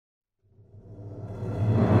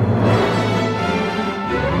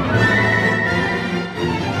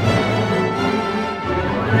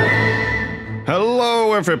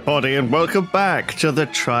everybody, and welcome back to the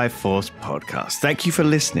Triforce podcast. Thank you for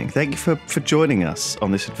listening. Thank you for joining us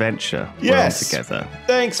on this adventure. Yes. We're all together.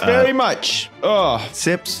 Thanks very much. Oh,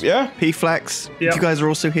 Sips, yeah. P-Flax, Yeah. you guys are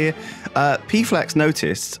also here. P-Flax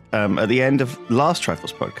noticed at the end of last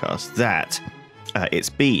Triforce podcast that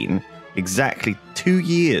it's been exactly 2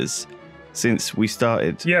 years since we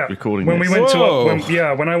started recording when this. we went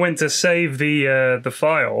Whoa. when I went to save the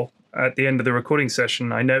file at the end of the recording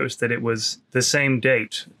session, I noticed that it was the same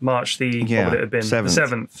date, March what would it have been? 7th. The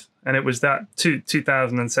 7th. And it was that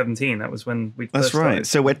 2017. That was when we That's first right. started.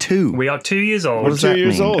 So we're two. We are 2 years old. What does 2 that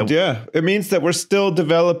years mean? old, yeah. It means that we're still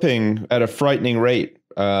developing at a frightening rate.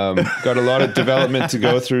 Got a lot of development to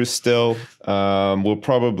go through still. We're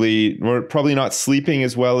probably not sleeping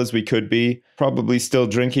as well as we could be. Probably still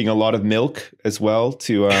drinking a lot of milk as well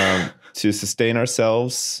to sustain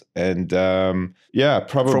ourselves. And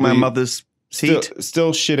probably From our mother's seat.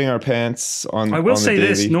 Still shitting our pants on. I will on the say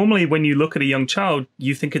this: daily. normally, when you look at a young child,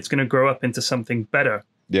 you think it's going to grow up into something better.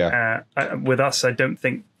 Yeah. With us, I don't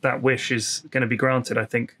think that wish is going to be granted. I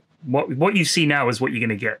think what you see now is what you're going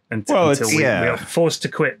to get until we are forced to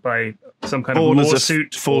quit by some kind Born of as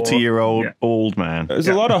lawsuit. a 40-year-old bald man. There's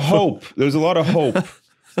a lot of hope. There's a lot of hope,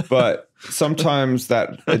 but sometimes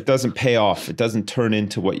that it doesn't pay off. It doesn't turn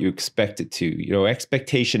into what you expect it to. You know,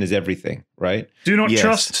 expectation is everything, right? Do not Yes.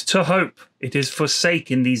 trust to hope. It is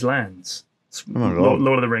forsaken these lands. It's my God.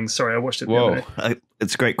 Lord of the Rings. Sorry, I watched it the other day.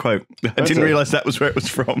 It's a great quote. I didn't realize that was where it was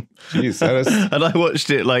from. Jeez, that is. And I watched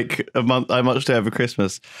it like a month. I watched it over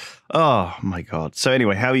Christmas. Oh my God. So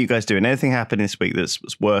anyway, how are you guys doing? Anything happened this week that's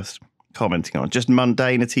worth commenting on? Just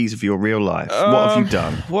mundanities of your real life. What have you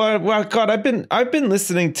done? Well, God, I've been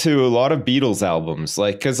listening to a lot of Beatles albums,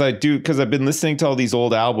 like because I've been listening to all these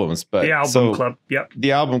old albums. But The album club. Yep.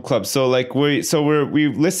 The album club. So like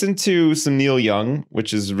we've listened to some Neil Young,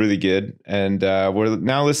 which is really good, and we're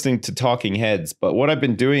now listening to Talking Heads. But what I've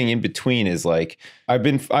been doing in between is like I've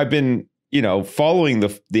been following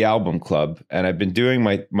the album club, and I've been doing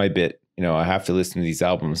my bit. I have to listen to these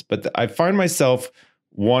albums, but I find myself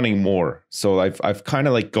wanting more. So I've kind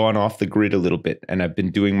of like gone off the grid a little bit, and I've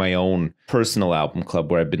been doing my own personal album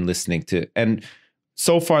club where I've been listening to, and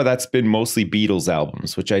so far that's been mostly Beatles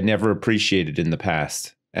albums, which I never appreciated in the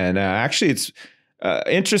past. And actually it's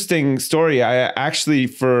interesting story. I actually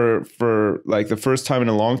for like the first time in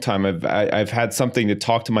a long time I've had something to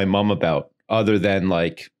talk to my mom about other than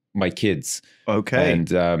like my kids. Okay.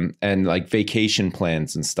 And like vacation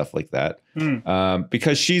plans and stuff like that.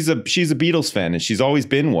 Because she's a Beatles fan, and she's always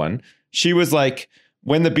been one. She was like,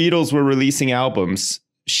 when the Beatles were releasing albums,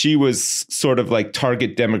 she was sort of like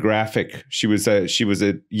target demographic. She was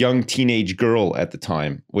a young teenage girl at the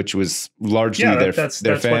time, which was largely their that's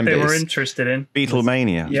fan what base. they were interested in.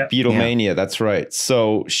 Beatlemania. Yeah. Beatlemania, that's right.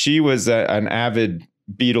 So she was an avid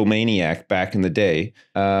Beatlemaniac back in the day.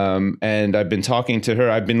 And I've been talking to her.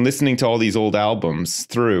 I've been listening to all these old albums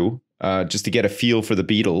through just to get a feel for the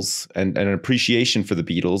Beatles and an appreciation for the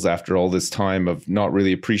Beatles after all this time of not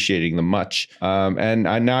really appreciating them much. And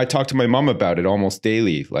now I talk to my mom about it almost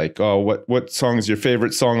daily. Like, oh, what song is your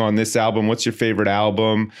favorite song on this album? What's your favorite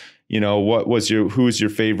album? Who's your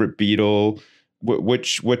favorite Beatle?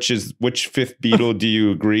 Which fifth Beatle do you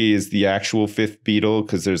agree is the actual fifth Beatle?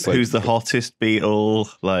 Because there's like, who's the hottest Beatle?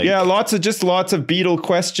 Like, yeah, lots of Beatle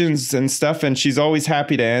questions and stuff, and she's always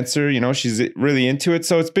happy to answer. She's really into it,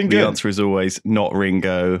 so it's been good. The answer is always not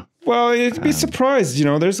Ringo. Well, you'd be surprised.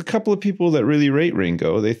 There's a couple of people that really rate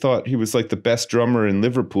Ringo. They thought he was like the best drummer in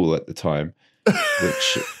Liverpool at the time.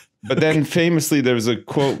 But then famously, there was a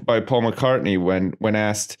quote by Paul McCartney when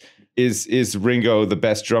asked, Is Ringo the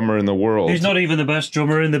best drummer in the world? He's not even the best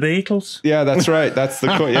drummer in the Beatles. Yeah, that's right. That's the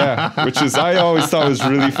quote. Yeah, which is I always thought was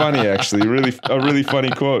really funny. Actually, a really funny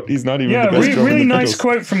quote. He's not even the best drummer. Really in the nice Beatles.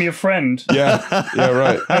 quote from your friend. Yeah,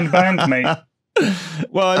 right. And bandmate.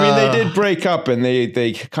 Well, I mean, they did break up, and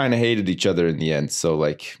they kind of hated each other in the end. So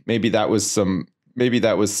like maybe that was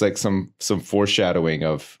like some foreshadowing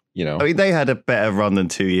of. I mean, they had a better run than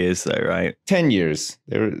 2 years, though, right? 10 years.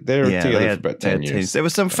 They were together for about 10 years. There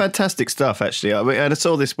was some fantastic stuff, actually. I mean, and I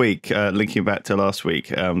saw this week, linking back to last week,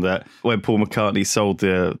 that when Paul McCartney sold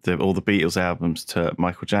all the Beatles albums to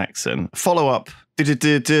Michael Jackson, follow up to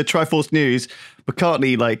Triforce News,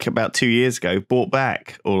 McCartney, like about 2 years ago, bought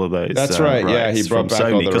back all of those. That's right. Yeah, he brought back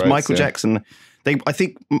all the because rights, Michael Jackson, I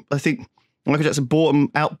think Michael Jackson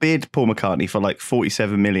outbid Paul McCartney for like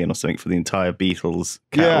 47 million or something for the entire Beatles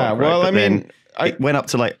catalog. Yeah, well, right? It went up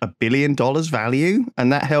to like $1 billion value,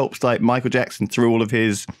 and that helped like Michael Jackson through all of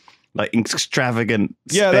his like extravagant.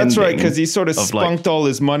 Yeah, that's right, because he sort of spunked all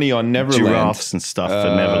his money on Neverland, giraffes and stuff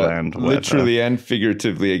for Neverland, literally and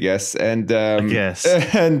figuratively, I guess. And I guess,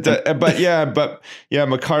 and but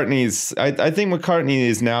McCartney's. I think McCartney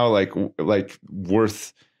is now like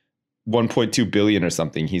worth 1.2 billion or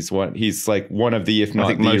something. He's like one of the, if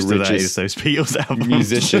not the richest, of that is those Beatles albums.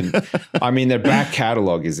 musician. I mean, their back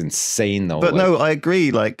catalog is insane though. But no, I agree.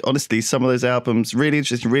 Like, honestly, some of those albums really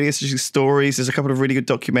interesting stories. There's a couple of really good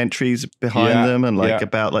documentaries behind them, and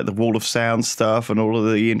about like the Wall of Sound stuff and all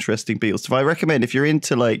of the interesting Beatles stuff. I recommend if you're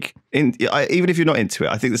into even if you're not into it,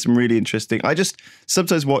 I think there's some really interesting. I just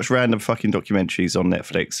sometimes watch random fucking documentaries on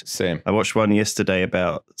Netflix. Same. I watched one yesterday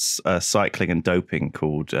about cycling and doping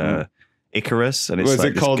called Icarus, and it's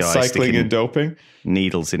it called Cycling and Doping?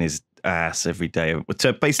 Needles in his ass every day.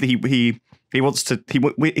 So basically, he wants to.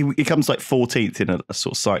 He comes like 14th in a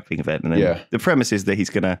sort of cycling event, and then the premise is that he's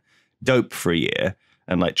going to dope for a year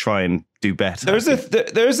and like try and do better.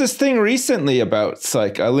 There's this thing recently about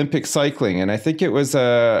Olympic cycling, and I think it was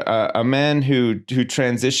a man who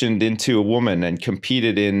transitioned into a woman and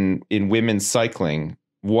competed in women's cycling,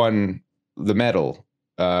 won the medal.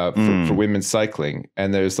 For women's cycling,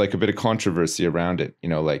 and there's like a bit of controversy around it. You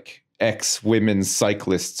know, like ex-women's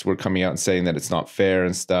cyclists were coming out and saying that it's not fair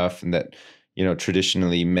and stuff, and that, you know,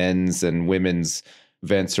 traditionally men's and women's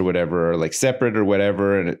events or whatever are like separate or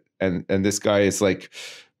whatever. And this guy is like,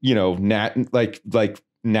 you know,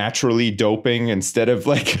 naturally doping instead of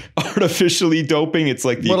like artificially doping. It's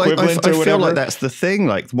like the equivalent or whatever. I feel like that's the thing.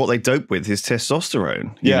 Like what they dope with is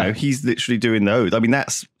testosterone. You know, he's literally doing those. I mean,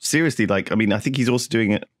 that's seriously like, I mean, I think he's also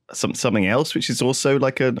doing something else, which is also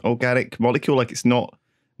like an organic molecule. Like it's not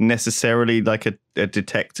necessarily like a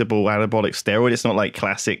detectable anabolic steroid. It's not like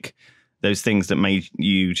classic, those things that made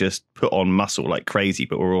you just put on muscle like crazy,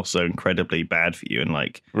 but were also incredibly bad for you and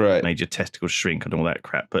like made your testicles shrink and all that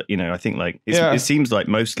crap. But, you know, I think like it seems like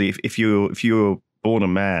mostly if you're born a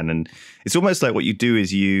man, and it's almost like what you do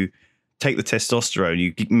is you take the testosterone,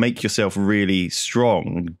 you make yourself really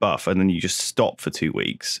strong and buff, and then you just stop for 2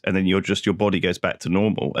 weeks, and then your body goes back to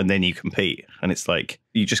normal, and then you compete. And it's like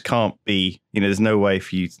you just can't be, you know, there's no way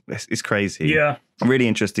for you. It's crazy. Yeah. Really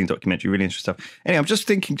interesting documentary, really interesting stuff. Anyway, I'm just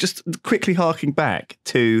thinking, just quickly harking back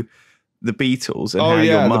to the Beatles and how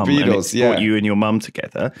your mum brought you and your mum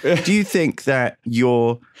together. Do you think that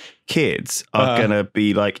your kids are going to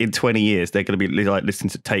be like, in 20 years, they're going to be like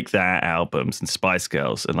listening to Take That albums and Spice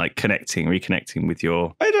Girls and like reconnecting with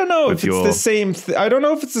your... I don't know if it's the same. I don't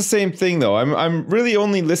know if it's the same thing though. I'm really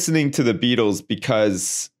only listening to the Beatles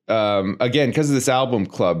because... again, because of this album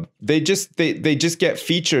club, they just get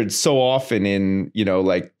featured so often in, you know,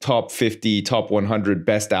 like top 50, top 100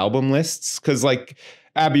 best album lists. Because like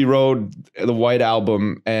Abbey Road, the White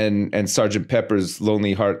Album, and Sgt. Pepper's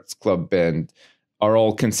Lonely Hearts Club Band are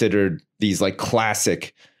all considered these like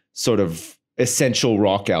classic sort of essential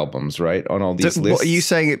rock albums, right? On all these lists. What, are you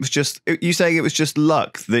saying it was just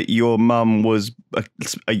luck that your mum was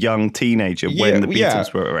a young teenager when the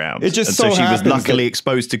Beatles were around? It just and so she was happens luckily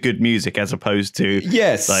exposed to good music as opposed to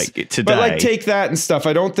like today. But like Take That and stuff,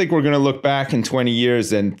 I don't think we're gonna look back in 20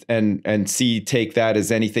 years and see Take That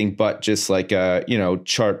as anything but just like a, you know,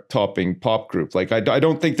 chart topping pop group. Like I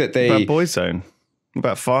don't think that they about Boyzone.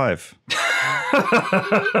 About 5.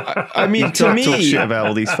 I mean, to me, talk shit about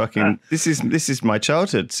all these fucking. This is my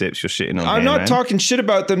childhood Sips. You're shitting on. I'm not talking shit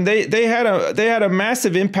about them. They had a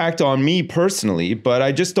massive impact on me personally, but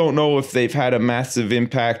I just don't know if they've had a massive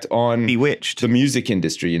impact on Bewitched, the music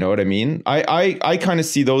industry. You know what I mean? I kind of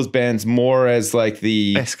see those bands more as like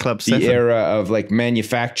the Best Club 7. Era of like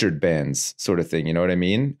manufactured bands sort of thing. You know what I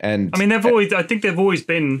mean? And I mean, I think they've always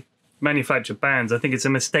been manufactured bands. I think it's a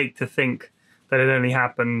mistake to think that it only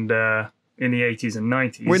happened in the 80s and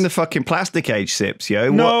 90s. We're in the fucking plastic age, Sips, yo.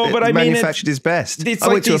 No, but I mean... Manufactured is best. I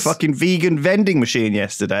went to a fucking vegan vending machine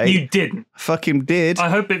yesterday. You didn't. I fucking did. I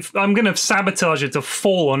hope I'm going to sabotage it to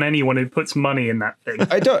fall on anyone who puts money in that thing.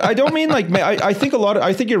 I don't mean like... I think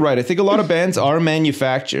you're right. I think a lot of bands are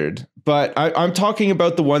manufactured, but I'm talking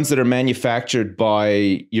about the ones that are manufactured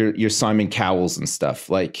by your Simon Cowells and stuff.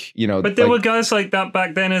 Like, you know... But there were guys like that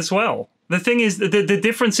back then as well. The thing is, the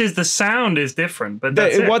difference is the sound is different, but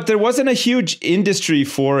that's it. There wasn't a huge industry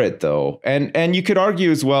for it, though. And you could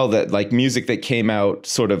argue as well that like music that came out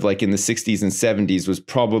sort of like in the 60s and 70s was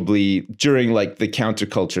probably, during like the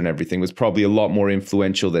counterculture and everything, was probably a lot more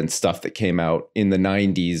influential than stuff that came out in the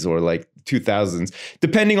 90s or like 2000s,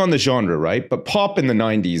 depending on the genre, right? But pop in the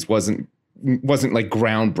 90s wasn't like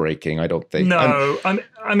groundbreaking, I don't think. No,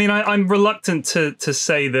 I'm reluctant to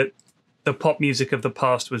say that the pop music of the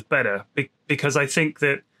past was better because I think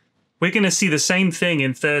that we're going to see the same thing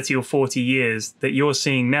in 30 or 40 years that you're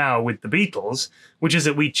seeing now with the Beatles, which is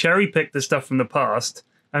that we cherry pick the stuff from the past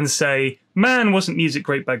and say, man, wasn't music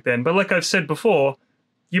great back then? But like I've said before,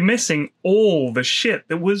 you're missing all the shit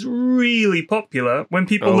that was really popular when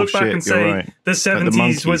people look back and say the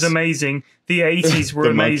 70s was amazing, the 80s were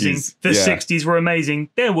amazing, the 60s were amazing.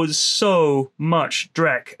 There was so much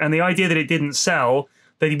dreck. And the idea that it didn't sell,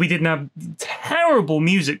 that we didn't have terrible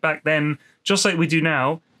music back then, just like we do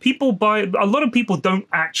now, a lot of people don't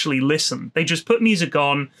actually listen. They just put music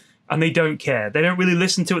on and they don't care. They don't really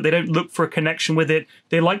listen to it. They don't look for a connection with it.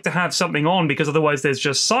 They like to have something on because otherwise there's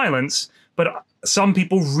just silence. But some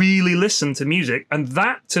people really listen to music, and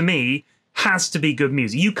that, to me, has to be good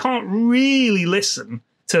music. You can't really listen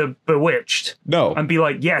to Bewitched and be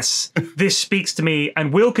like, yes, this speaks to me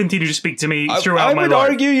and will continue to speak to me throughout my life. I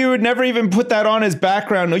would argue you would never even put that on as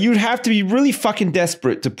background. You'd have to be really fucking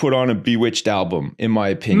desperate to put on a Bewitched album, in my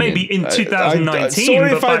opinion. Maybe in 2019.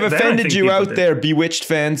 Sorry if I've offended you out there, Bewitched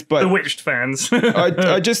fans, but Bewitched fans. I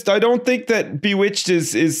don't think that Bewitched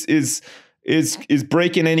is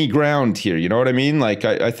breaking any ground here. You know what I mean? Like,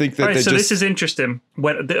 I think that this is interesting.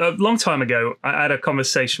 A long time ago, I had a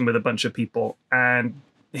conversation with a bunch of people, and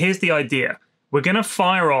here's the idea. We're going to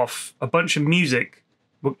fire off a bunch of music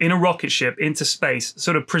in a rocket ship into space,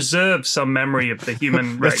 sort of preserve some memory of the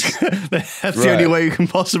human race. That's the only way you can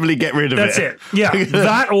possibly get rid of it. That's it. Yeah,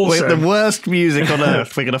 that also. The worst music on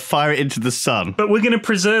Earth, we're going to fire it into the sun. But we're going to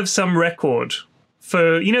preserve some record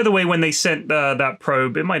for, you know, the way when they sent that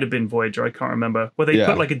probe, it might have been Voyager, I can't remember, where they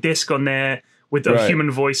put like a disc on there with a human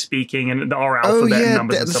voice speaking and our alphabet and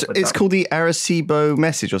numbers and stuff like that. It's called the Arecibo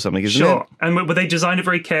message or something, isn't it? Sure. And but they designed it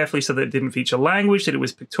very carefully so that it didn't feature language, that it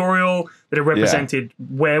was pictorial, that it represented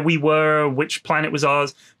where we were, which planet was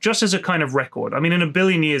ours, just as a kind of record. I mean, in a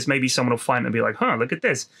billion years, maybe someone will find it and be like, huh, look at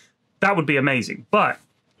this. That would be amazing. But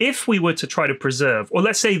if we were to try to preserve, or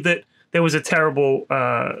let's say that there was a terrible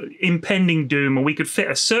impending doom, and we could fit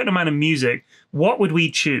a certain amount of music, what would we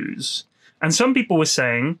choose? And some people were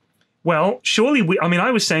saying, well, surely I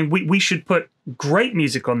was saying we should put great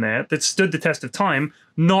music on there that stood the test of time,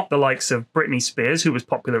 not the likes of Britney Spears, who was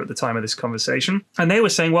popular at the time of this conversation. And they were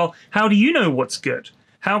saying, well, how do you know what's good?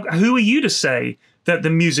 Who are you to say that the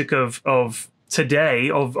music of today,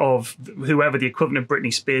 of whoever the equivalent of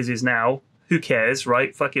Britney Spears is now, who cares,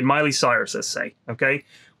 right? Fucking Miley Cyrus, let's say, okay?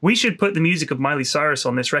 We should put the music of Miley Cyrus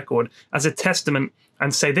on this record as a testament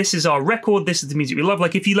and say, this is our record, this is the music we love.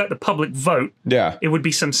 Like, if you let the public vote, it would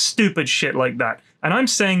be some stupid shit like that. And I'm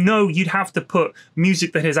saying, no, you'd have to put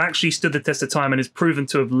music that has actually stood the test of time and is proven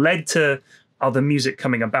to have led to other music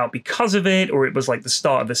coming about because of it, or it was like the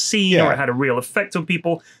start of the scene, or it had a real effect on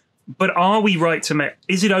people. But are we right to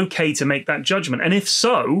is it okay to make that judgment? And if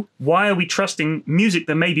so, why are we trusting music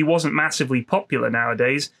that maybe wasn't massively popular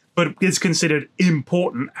nowadays, but is considered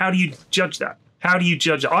important? How do you judge that? How do you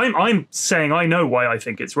judge it? I'm saying I know why I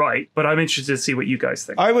think it's right, but I'm interested to see what you guys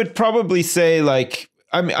think. I would probably say, like,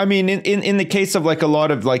 I mean, in the case of like a lot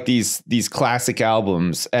of like these classic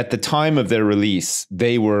albums, at the time of their release,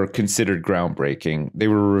 they were considered groundbreaking. They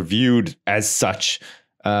were reviewed as such.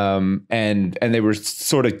 And they were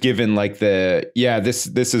sort of given like this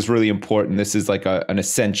is really important. This is like an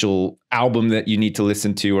essential album that you need to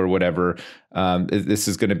listen to or whatever. This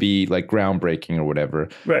is going to be like groundbreaking or whatever.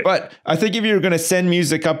 Right. But I think if you're going to send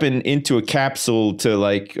music up into a capsule to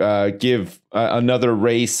like give another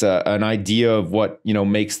race an idea of what, you know,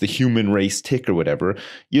 makes the human race tick or whatever,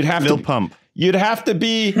 you'd have Lil Pump. You'd have to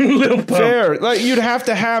be fair. Like, you'd have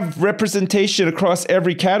to have representation across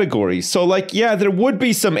every category. So, like, yeah, there would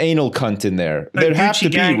be some anal cunt in there. There'd have to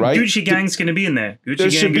be, right? Gucci Gang's going to be in there.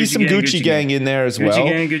 There should be some Gucci Gang in there as well.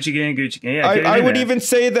 Gucci Gang. Yeah, I would even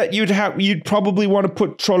say that you'd probably want to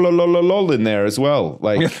put Trollololol in there as well.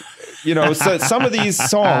 Like, you know, so some of these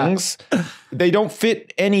songs, they don't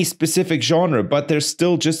fit any specific genre, but they're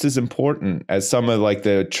still just as important as some of like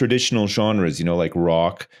the traditional genres, you know, like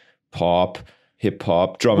rock, pop, hip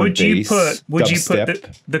hop, drum and bass. Would you put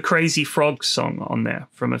the Crazy Frog song on there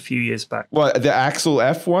from a few years back? What, the Axel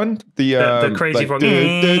F one? The Crazy Frog.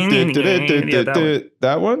 That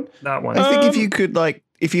one? That one. I think if you could, like,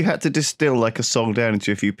 if you had to distill like a song down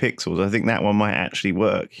into a few pixels, I think that one might actually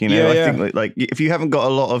work. You know, I think like if you haven't got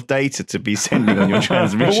a lot of data to be sending on your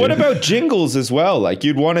transmission. But what about jingles as well? Like,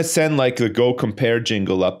 you'd want to send like the Go Compare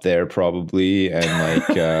jingle up there probably, and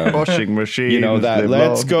like washing machine. You know, that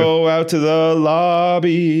let's go out to the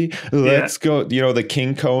lobby. Let's go. You know, the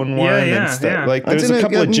King Cone one and stuff. Like, there's a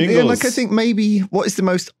couple of jingles. Like, I think maybe what is the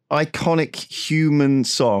most iconic human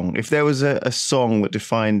song. If there was a song that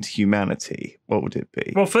defined humanity, what would it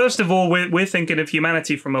be? Well, first of all, we're thinking of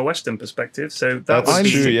humanity from a Western perspective, so That's would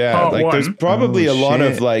be true. Yeah, part like one. there's probably a lot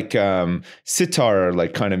of shit. like sitar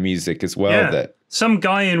like kind of music as well. Yeah. That Some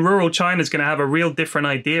guy in rural China is going to have a real different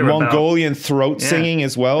idea about. Mongolian throat singing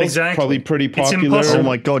as well. Exactly. Is probably pretty It's popular. impossible. Oh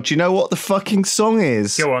my god, do you know what the fucking song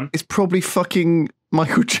is? Go on. It's probably fucking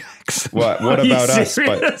Michael Jackson. What Are you about us? But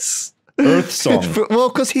serious? Earth Song. Well,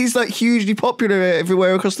 because he's like hugely popular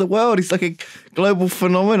everywhere across the world. He's like a global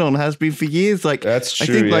phenomenon, has been for years. Like That's I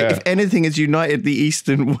true, think like yeah. if anything has united the East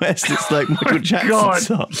and West, it's like Michael Jackson God.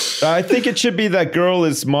 song. I think it should be That Girl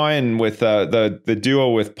Is Mine with the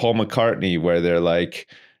duo with Paul McCartney, where they're like,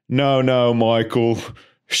 no, Michael,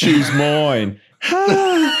 she's mine.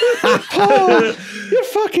 Paul, you're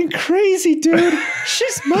fucking crazy, dude.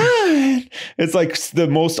 She's mine. It's like the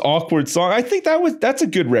most awkward song. I think that's a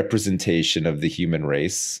good representation of the human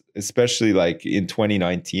race, especially like in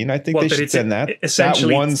 2019. I think What, they that should it's send that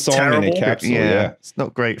essentially one song in terrible? a capsule. Yeah. It's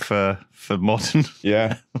not great for modern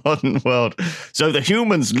Yeah. modern world. So the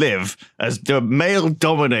humans live as the male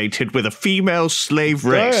dominated with a female slave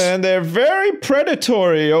race. And they're very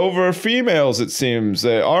predatory over females, it seems.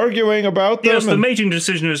 They're arguing about them. Yes, the and- mating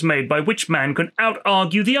decision is made by which man can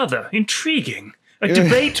out-argue the other. Intriguing. A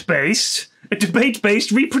debate-based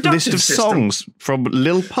reproductive List of system. songs from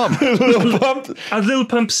Lil Pump. Little Pump Lil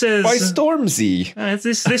Pump says... by Stormzy.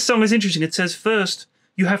 This song is interesting. It says, first,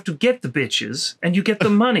 you have to get the bitches, and you get the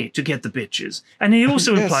money to get the bitches. And he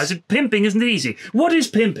also Yes. implies that pimping isn't easy. What is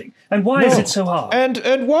pimping? And why is it so hard?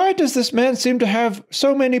 And why does this man seem to have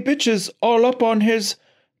so many bitches all up on his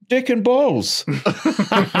dick and balls?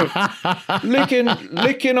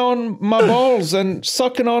 licking on my balls and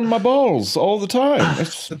sucking on my balls all the time.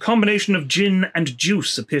 It's- The combination of gin and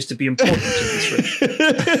juice appears to be important in this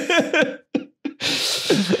ritual.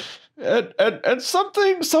 and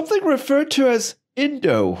something referred to as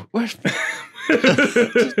Indo.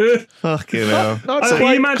 Fucking hell. Not Can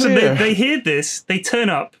quite you imagine clear. they hear this, they turn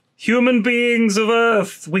up. Human beings of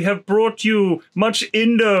Earth, we have brought you much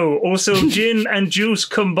Indo, also gin and juice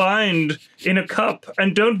combined in a cup.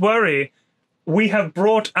 And don't worry, we have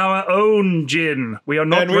brought our own gin. We are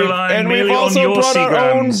not relying we've merely on also your brought our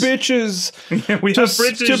own seagrams. bitches. We have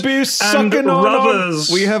British to be and sucking on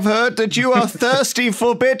rubbers. We have heard that you are thirsty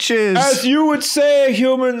for bitches. As you would say,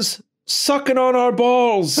 humans sucking on our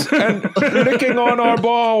balls and licking on our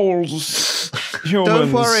balls. Humans.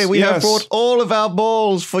 Don't worry, we have Yes. brought all of our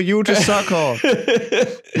balls for you to suck on.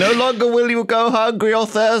 No longer will you go hungry or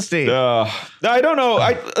thirsty. I don't know.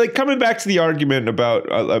 I like coming back to the argument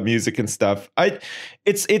about music and stuff.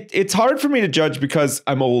 It's hard for me to judge because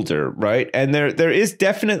I'm older, right? And there is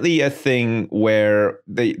definitely a thing where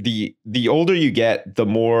the older you get, the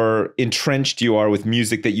more entrenched you are with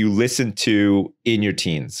music that you listen to in your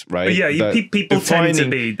teens, right? Yeah, people tend to defining-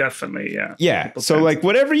 be, definitely, yeah. Yeah. People So tend like to.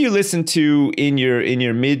 whatever you listen to in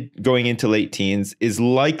your mid going into late teens is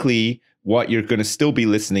likely what you're going to still be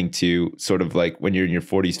listening to sort of like when you're in your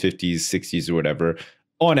 40s, 50s, 60s or whatever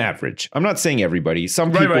on average. I'm not saying everybody.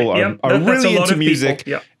 Some Right, people yep. are That's a really lot into of people. music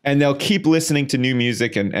Yep. and they'll keep listening to new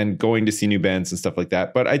music and going to see new bands and stuff like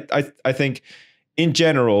that. But I think in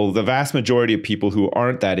general, the vast majority of people who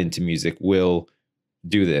aren't that into music will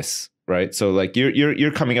do this. Right. So like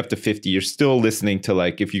you're coming up to 50, you're still listening to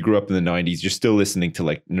like if you grew up in the 90s, you're still listening to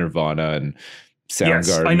like Nirvana and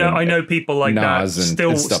Soundgarden. Yes, I know people like that. Nas and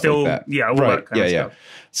Still, stuff like that. yeah, all Right. that kind of stuff.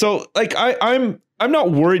 So like I'm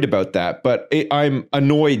not worried about that, but I'm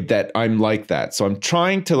annoyed that I'm like that. So I'm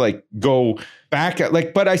trying to like go back at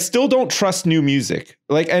like, but I still don't trust new music.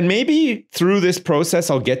 Like, and maybe through this process,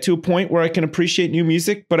 I'll get to a point where I can appreciate new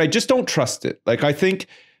music, but I just don't trust it. Like, I think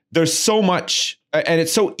there's so much, and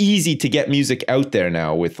it's so easy to get music out there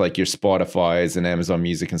now with like your Spotify's and Amazon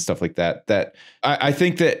Music and stuff like that, that I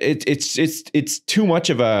think that it's too much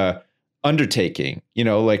of a undertaking, you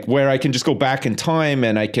know, like where I can just go back in time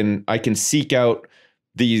and I can seek out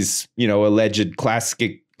these, you know, alleged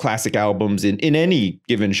classic albums in any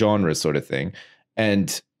given genre sort of thing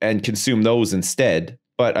and consume those instead.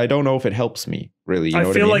 But I don't know if it helps me really. You know I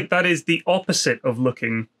what feel mean? like that is the opposite of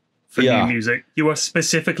looking for Yeah. new music. You are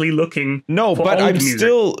specifically looking No, for but old I'm music.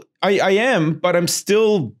 still I am, but I'm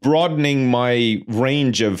still broadening my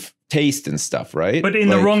range of taste and stuff, right? But in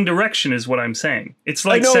the Like- wrong direction is what I'm saying. It's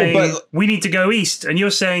like know, saying, but- we need to go east. And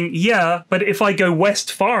you're saying, yeah, but if I go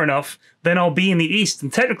west far enough, then I'll be in the east.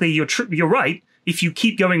 And technically, you're right. If you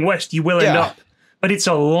keep going west, you will end Yeah. up. But it's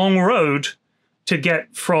a long road to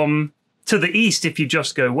get from to the east if you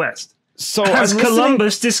just go west. So As I'm listening-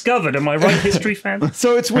 Columbus discovered. Am I right, history fan?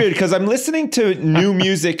 So it's weird because I'm listening to new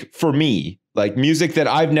music for me, like music that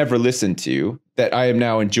I've never listened to that I am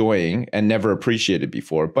now enjoying and never appreciated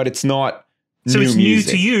before, but it's not So new it's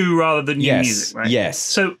music. new to you rather than new Yes, music, right? yes.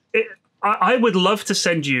 So I would love to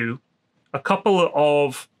send you a couple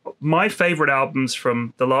of my favorite albums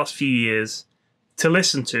from the last few years to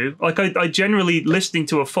listen to. Like I generally listening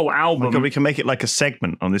to a full album. We can make it like a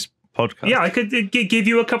segment on this podcast. Yeah, I could give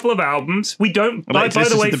you a couple of albums. We don't. By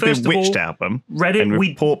the way, first of all, Bewitched album. Reddit. And We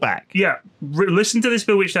report back. Yeah, listen to this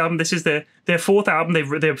Bewitched album. This is their fourth album.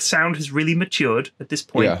 Their sound has really matured at this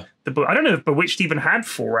point. Yeah. I don't know if Bewitched even had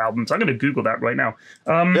 4 albums. I'm going to Google that right now.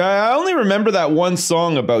 Yeah, I only remember that one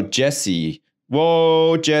song about Jesse.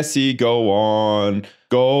 Whoa, Jesse, go on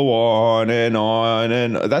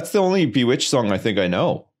and that's the only Bewitched song I think I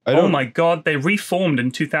know. Oh my God, they reformed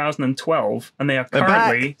in 2012 and they are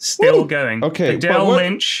currently back. still going. Okay, Adele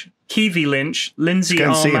Lynch, Kiwi Lynch, Lindsay go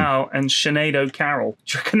and see Armau, and Sinead O'Carroll.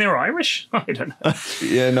 Do you reckon they're Irish? I don't know.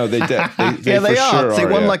 Yeah, no, they Yeah, they for are. sure They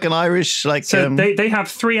won yeah. like an Irish like. So they have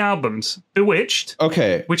 3 albums. Bewitched,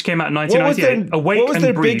 Okay. which came out in What was 1998. Awake what was and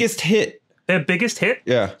their Breathe. biggest hit? Their biggest hit?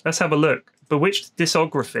 Yeah. Let's have a look. Bewitched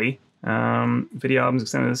discography. Video albums,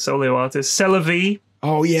 extended solo artists. C'est la vie.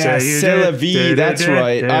 Oh yeah, C'est la vie. That's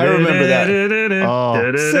right. I remember that.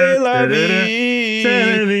 Oh. C'est la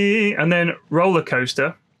vie. And then Roller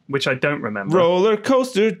Coaster, which I don't remember. Roller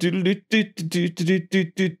coaster.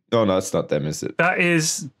 Oh no, that's not them, is it? That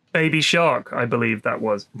is Baby Shark, I believe that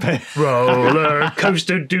was. Roller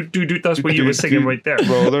Coaster, do do do. That's what you were singing right there.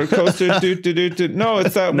 Roller coaster. No,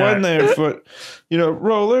 it's that No. one there. For,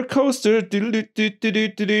 roller coaster. What's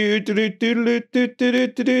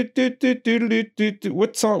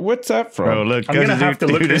that from? Roller I'm gonna have to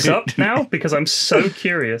look this up now because I'm so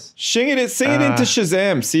curious. Sing it into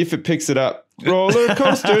Shazam. See if it picks it up. Roller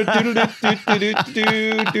coaster.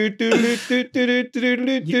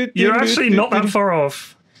 You're actually not that far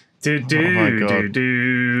off. Oh my God.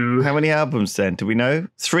 How many albums then? Do we know?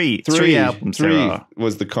 Three albums. Three there are.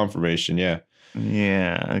 was the confirmation. Yeah.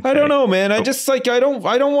 Yeah. Okay. I don't know, man. I just like I don't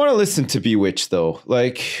want to listen to Bewitched though.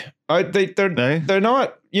 Like they're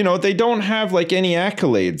not, they don't have like any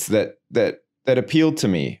accolades that appeal to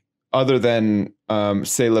me other than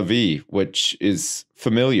C'est la vie, which is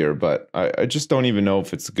familiar, but I just don't even know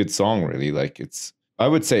if it's a good song really. Like I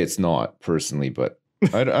would say it's not personally, but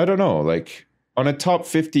I don't know. Like on a top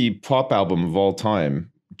 50 pop album of all time,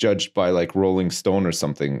 judged by like Rolling Stone or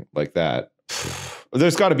something like that,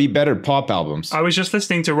 there's got to be better pop albums. I was just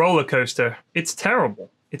listening to Roller Coaster. It's terrible.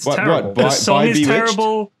 It's What, terrible. by- The song by is Bewitched?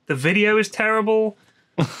 terrible. The video is terrible.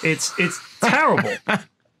 It's terrible.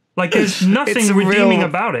 Like there's nothing It's a redeeming real-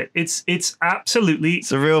 about it. It's absolutely.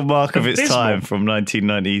 It's a real mark of its abysmal. time from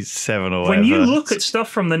 1997 or whatever. When you look at stuff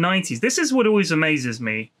from the 90s, this is what always amazes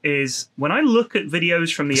me, is when I look at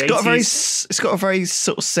videos from the 80s. It's got a very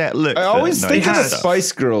sort of set look. I always think of the has.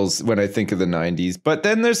 Spice Girls when I think of the 90s, but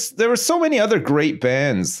then there were so many other great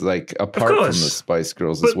bands like apart from the Spice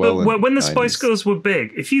Girls as well. But when the 90s. Spice Girls were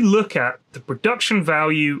big, if you look at the production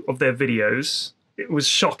value of their videos, it was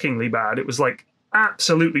shockingly bad. It was like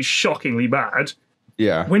absolutely shockingly bad.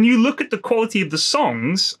 Yeah. When you look at the quality of the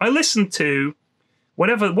songs, I listened to what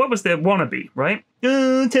was their Wannabe, right?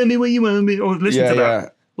 Oh, tell me what you want me, or listen to that. Yeah.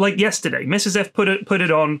 Like yesterday, Mrs. F put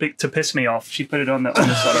it on to piss me off. She put it on the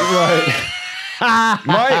side.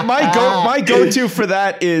 Right. my go-to for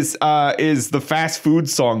that is the Fast Food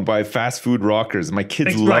song by Fast Food Rockers. My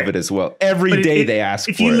kids love Right. it as well. Every But day they ask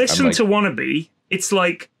for it. If you listen I'm like, to Wannabe, it's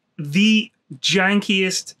like the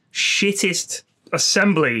jankiest, shittest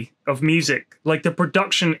assembly of music. Like the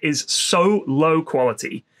production is so low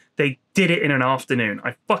quality. They did it in an afternoon.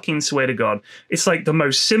 I fucking swear to God. It's like the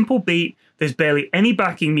most simple beat. There's barely any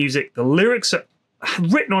backing music. The lyrics are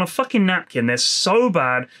written on a fucking napkin. They're so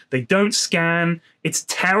bad. They don't scan. It's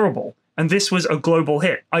terrible. And this was a global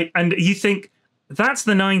hit. And you think that's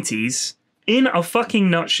the 90s in a fucking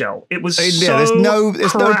nutshell. It was so there's no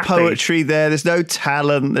crappy. poetry there. There's no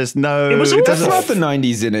talent. There's no. It was it that's doesn't- not the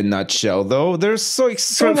 90s in a nutshell, though. There's so much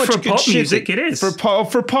for good pop shit music, that- it is. For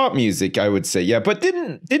pop music, I would say, yeah. But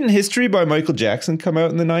didn't History by Michael Jackson come out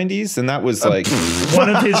in the 90s? And that was like One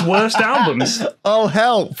of his worst albums. Oh,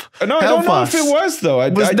 help! no, I Help don't know us. if it was though.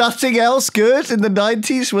 Was nothing else good in the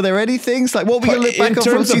 90s? Were there any things like what we look back In on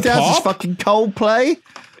from terms of 2000s? pop? Fucking Coldplay.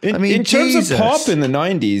 I mean, in terms Jesus. of pop in the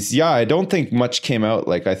 90s, yeah, I don't think much came out.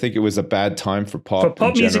 Like, I think it was a bad time for pop. For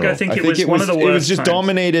pop in music, general. I think it was one of the It was worst just times.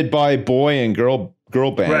 dominated by boy and girl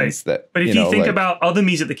girl bands that. But if you think about other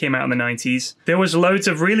music that came out in the 90s, there was loads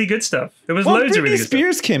of really good stuff. There was loads of really good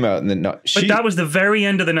Spears stuff. came out in the but that was the very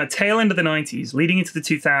end of the tail end of the 90s, leading into the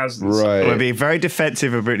 2000s. Right. We're being very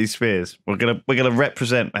defensive of Britney Spears. We're gonna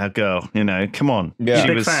represent our girl. You know, come on. Yeah.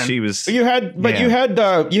 She was. You had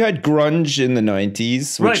grunge in the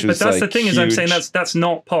 90s, right? But that's the thing huge. is, I'm saying that's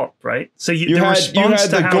not pop, right? So you had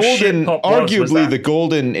the golden, arguably the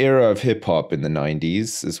golden era of hip hop in the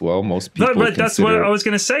 90s as well. Most people. But that's what I was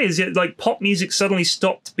going to say. Is like pop music suddenly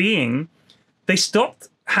stopped being. They stopped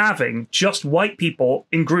having just white people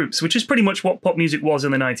in groups, which is pretty much what pop music was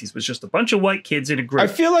in the 90s. Was just a bunch of white kids in a group. I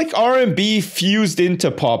feel like R&B fused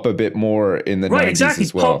into pop a bit more in the 90s exactly.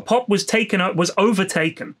 as well. Pop was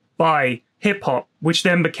overtaken by hip hop, which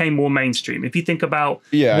then became more mainstream. If you think about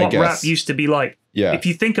what rap used to be like, if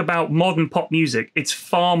you think about modern pop music, it's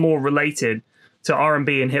far more related to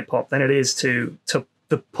R&B and hip hop than it is to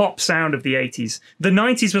the pop sound of the 80s. The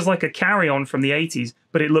 90s was like a carry-on from the 80s,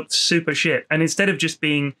 but it looked super shit. And instead of just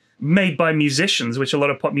being made by musicians, which a lot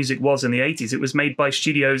of pop music was in the 80s, it was made by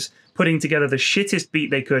studios putting together the shittest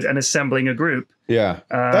beat they could and assembling a group. Yeah.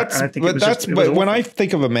 When I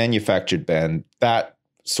think of a manufactured band, that's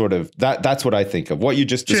what I think of. What you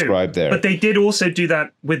just described there. But they did also do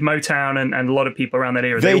that with Motown and a lot of people around that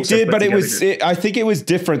era. They did, but I think it was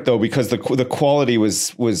different though, because the quality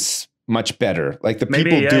was much better. Like the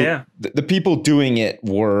people doing it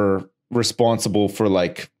were responsible for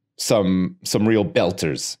like some real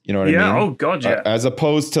belters, you know what I mean? Yeah, oh god, yeah. As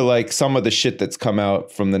opposed to like some of the shit that's come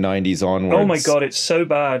out from the 90s onwards. Oh my god, it's so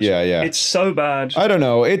bad. Yeah. It's so bad. I don't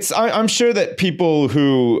know. I'm sure that people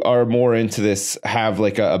who are more into this have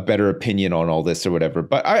like a better opinion on all this or whatever,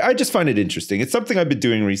 but I just find it interesting. It's something I've been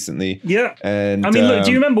doing recently. Yeah. And I mean, look,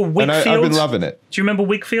 do you remember Wakefield? And I've been loving it. Do you remember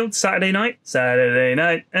Wakefield, Saturday night?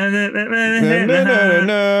 Pretty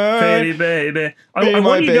baby. I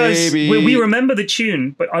want you guys, we remember the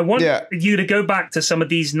tune, but I want you to go back to some of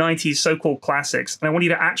these 90s so-called classics, and I want you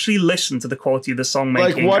to actually listen to the quality of the song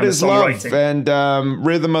making, like What and Is the Love songwriting. And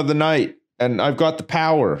Rhythm of the Night and I've Got the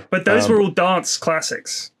Power. But those were all dance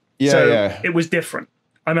classics. It was different.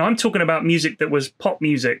 I mean, I'm talking about music that was pop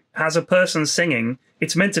music, has a person singing,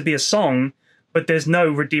 it's meant to be a song, but there's no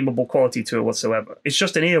redeemable quality to it whatsoever. It's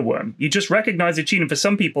just an earworm. You just recognize the tune, and for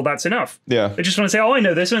some people, that's enough. Yeah. They just want to say, oh, I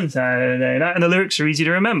know this one, and the lyrics are easy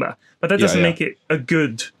to remember. But that doesn't make it a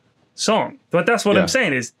good song. But that's what I'm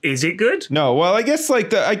saying is it good? No, well, I guess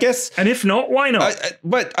and if not, why not?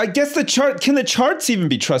 But I guess the charts even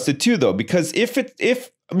be trusted too, though? Because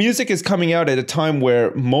if music is coming out at a time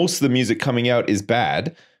where most of the music coming out is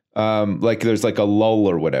bad, like there's like a lull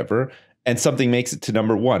or whatever, and something makes it to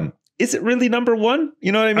number one, is it really number one?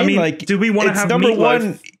 You know what I mean? Like, do we want to have number Meatloaf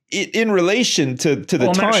one in relation to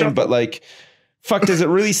the time? But like, fuck, does it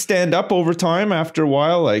really stand up over time after a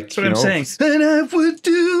while? Like, that's what I'm saying. And I would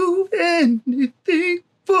do anything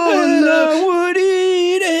for and love. I would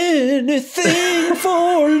eat anything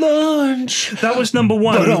for lunch. That was number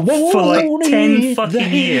one for like 10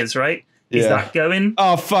 fucking years, right? Is that going?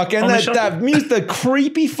 Oh fuck! And the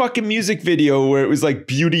creepy fucking music video where it was like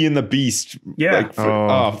Beauty and the Beast. Yeah.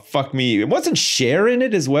 Like, fuck me! It wasn't Cher in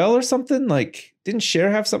it as well or something? Like, didn't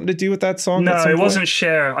Cher have something to do with that song? No, it wasn't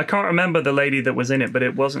Cher. I can't remember the lady that was in it, but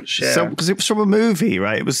it wasn't Cher. So, because it was from a movie,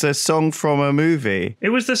 right? It was a song from a movie. It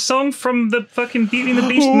was the song from the fucking Beauty and the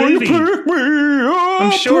Beast movie.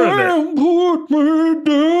 I'm sure of it. Put me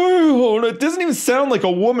down. It doesn't even sound like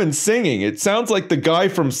a woman singing. It sounds like the guy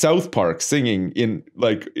from South Park singing in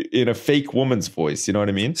a fake woman's voice. You know what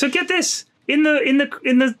I mean? So get this in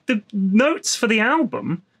the notes for the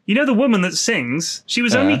album. You know the woman that sings? She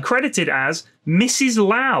was only credited as Mrs.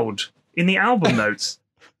 Loud in the album notes.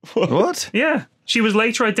 What? Yeah. She was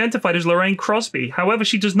later identified as Lorraine Crosby. However,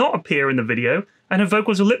 she does not appear in the video, and her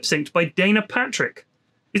vocals are lip-synced by Dana Patrick.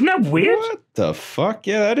 Isn't that weird? What the fuck?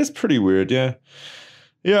 Yeah, that is pretty weird, yeah.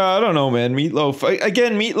 Yeah, I don't know, man.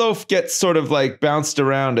 Meatloaf gets sort of like bounced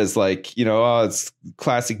around as like, it's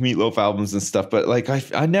classic Meatloaf albums and stuff, but like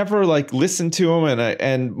I never like listened to him,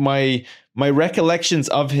 and my recollections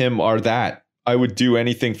of him are that I would do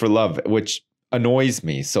anything for love, which annoys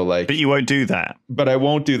me. So like, but you won't do that. But I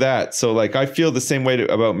won't do that. So like, I feel the same way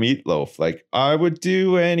about Meatloaf. Like, I would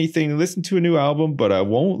do anything to listen to a new album, but I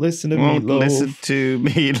won't listen to Meatloaf. Listen to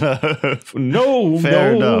Meatloaf. No,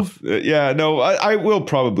 Fair enough. Yeah, no, I will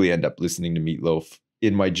probably end up listening to Meatloaf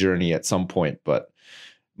in my journey at some point, but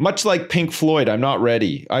much like Pink Floyd, I'm not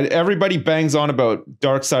ready. Everybody bangs on about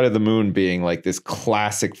Dark Side of the Moon being like this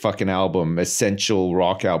classic fucking album, essential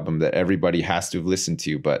rock album that everybody has to have listened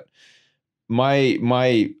to, but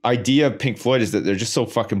my idea of Pink Floyd is that they're just so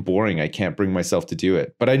fucking boring. I can't bring myself to do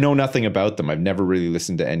it. But I know nothing about them. I've never really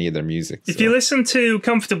listened to any of their music. If you listen to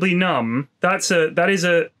Comfortably Numb, that is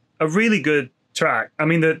a really good track. I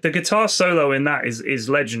mean, the guitar solo in that is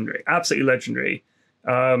legendary, absolutely legendary.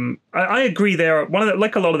 I agree. They're one of the,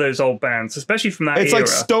 like a lot of those old bands, especially from that era. It's like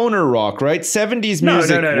stoner rock, right? 70s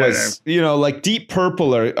music was, you know, like Deep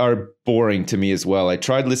Purple are boring to me as well. I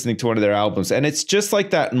tried listening to one of their albums, and it's just like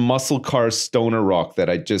that muscle car stoner rock that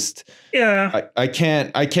I just I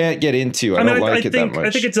can't get into. I don't like it that much. I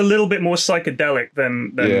think it's a little bit more psychedelic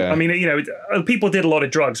than I mean, you know, people did a lot of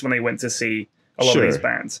drugs when they went to see a lot of these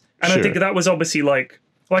bands, and I think that was obviously like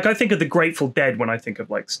I think of the Grateful Dead when I think of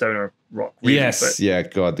like stoner rock. Really,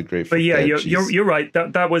 God, the Grateful Dead. But yeah, you're right.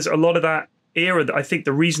 That was a lot of that era. That I think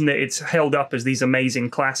the reason that it's held up as these amazing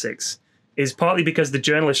classics is partly because the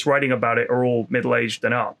journalists writing about it are all middle-aged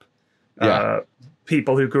and up.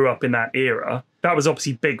 People who grew up in that era. That was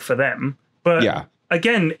obviously big for them. But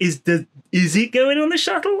again, is it going on the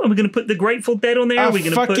shuttle? Are we going to put the Grateful Dead on there? Are we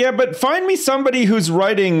going to yeah, but find me somebody who's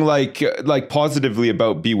writing like positively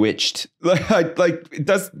about Bewitched. Like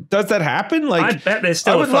does that happen? Like, I bet there's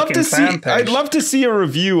still a fucking fan page. I'd love to see a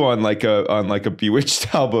review on like a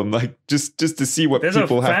Bewitched album, like just to see what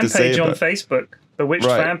people have to say. There's a fan page on Facebook. The Witch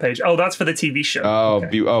fan page. Oh, that's for the TV show. Oh,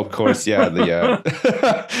 okay. Of course, yeah. yeah.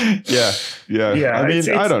 I mean,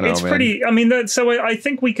 I don't know. It's pretty. I mean, so I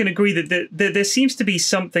think we can agree that there seems to be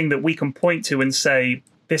something that we can point to and say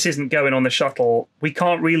this isn't going on the shuttle. We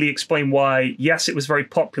can't really explain why. Yes, it was very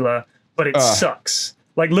popular, but it sucks.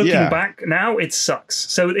 Like looking back now, it sucks.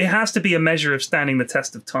 So it has to be a measure of standing the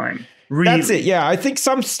test of time. Really. That's it. Yeah, I think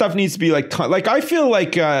some stuff needs to be like I feel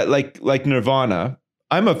like Nirvana.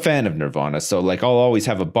 I'm a fan of Nirvana, so like I'll always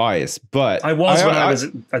have a bias. But I was when I was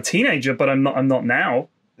a teenager, but I'm not now.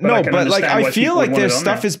 But I feel like their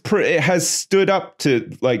stuff it has stood up to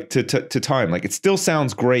time. Like it still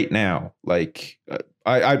sounds great now. Like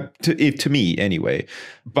to me anyway.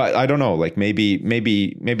 But I don't know. Like maybe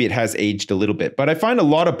it has aged a little bit. But I find a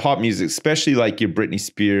lot of pop music, especially like your Britney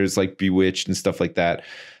Spears, like Bewitched and stuff like that.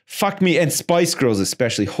 Fuck me, and Spice Girls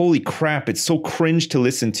especially. Holy crap, it's so cringe to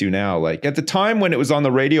listen to now. Like at the time when it was on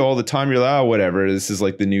the radio all the time, you're like, oh, whatever, this is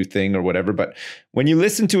like the new thing or whatever. But when you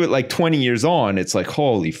listen to it like 20 years on, it's like,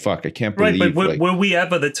 holy fuck, I can't believe. Right, but were we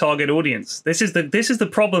ever the target audience? This is the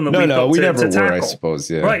problem that we never were, tackle. I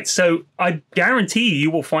suppose. Yeah. Right. So I guarantee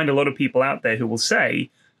you will find a lot of people out there who will say,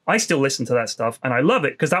 I still listen to that stuff and I love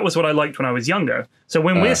it because that was what I liked when I was younger. So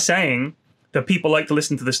when we're saying that people like to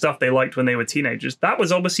listen to the stuff they liked when they were teenagers, that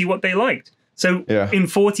was obviously what they liked. So in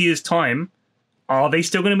 40 years' time, are they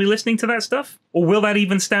still going to be listening to that stuff? Or will that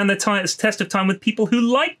even stand the test of time with people who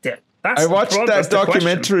liked it? I watched that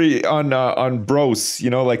documentary on Bros, you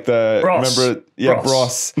know, like the Bros. Remember,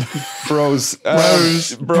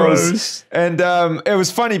 Bros. And it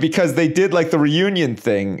was funny because they did like the reunion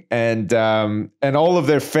thing, and all of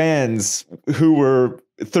their fans who were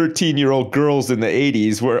 13-year-old girls in the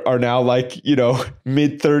 80s are now like, you know,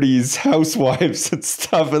 mid-30s housewives and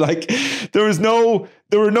stuff, and like there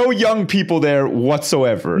were no young people there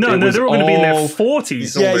whatsoever. No, they're all going to be in their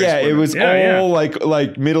 40s. It was all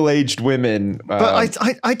like middle-aged women. But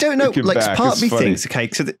I don't know. Like part of me thinks, okay,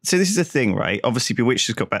 so this is the thing, right? Obviously, Bewitched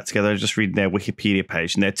has got back together. I was just reading their Wikipedia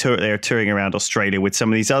page, and they're touring around Australia with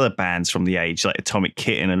some of these other bands from the age, like Atomic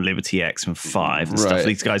Kitten and Liberty X and Five and stuff.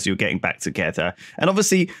 These guys who are getting back together, and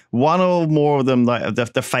obviously one or more of them, like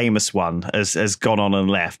the famous one, has gone on and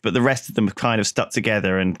left, but the rest of them have kind of stuck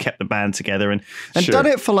together and kept the band together and done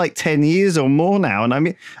it for like 10 years or more now. And I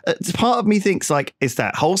mean, part of me thinks like, is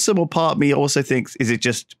that wholesome? Or part of me also thinks,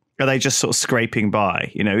 are they just sort of scraping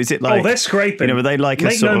by? You know, is it like, they're scraping. You know, are they like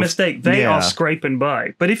Make no mistake, they are scraping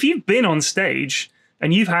by. But if you've been on stage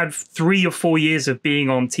and you've had 3 or 4 years of being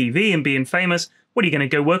on TV and being famous, what are you going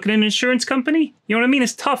to go work in an insurance company? You know what I mean?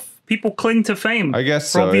 It's tough. People cling to fame, I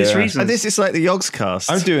guess, for obvious reasons. And this is like the Yogscast.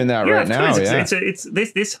 I'm doing that right now. It's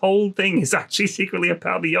this whole thing is actually secretly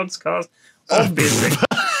about the Yogscast, obviously.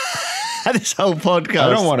 This whole podcast. I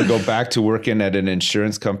don't want to go back to working at an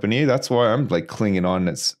insurance company. That's why I'm like clinging on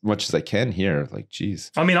as much as I can here. Like, geez.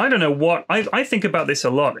 I mean, I don't know what I think about this a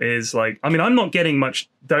lot. Is like, I mean, I'm not getting much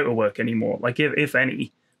Dota work anymore. Like, if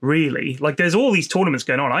any. Really, like there's all these tournaments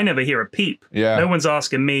going on. I never hear a peep. Yeah, no one's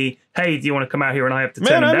asking me, "Hey, do you want to come out here?" And I have to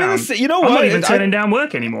turn them down. You know what? I'm not even turning down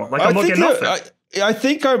work anymore. Like I'm not getting offered. I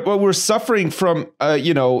think we're suffering from,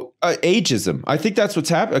 ageism. I think that's what's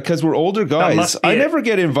happening because we're older guys. I never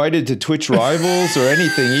get invited to Twitch Rivals or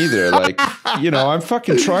anything either. Like, you know, I'm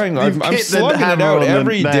fucking trying. I'm slugging it out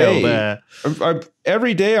every day.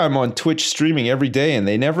 every day I'm on Twitch streaming every day, and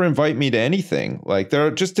they never invite me to anything. Like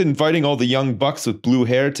they're just inviting all the young bucks with blue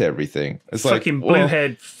hair to everything. It's fucking like, blue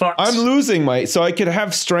head fucks. I'm losing so I could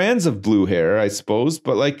have strands of blue hair, I suppose.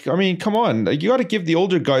 But like, I mean, come on, like, you got to give the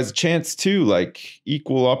older guys a chance too, like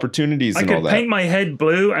equal opportunities and all that. I could paint my head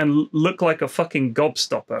blue and look like a fucking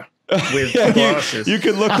gobstopper. With glasses. You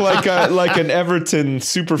could look like an Everton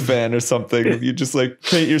super fan or something. You just like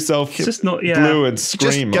paint yourself blue and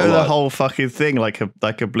scream. Just go the whole fucking thing like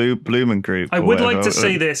a blue Bloomin' group. I would like to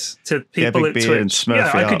say this to people at Twitch.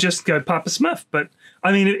 Yeah, I could just go Papa Smurf. But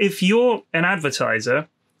I mean, if you're an advertiser,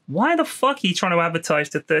 why the fuck are you trying to advertise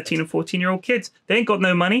to 13 and 14-year-old kids? They ain't got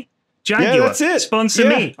no money. Jaguar, that's it. Sponsor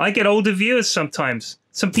me. I get older viewers sometimes.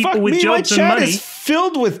 Some people with jobs and my chat money. is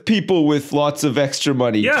filled with people with lots of extra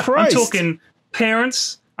money. Yeah, Christ. I'm talking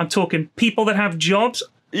parents. I'm talking people that have jobs.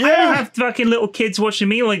 Yeah. I don't have fucking little kids watching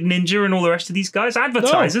me like Ninja and all the rest of these guys.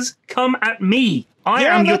 Advertisers, come at me. I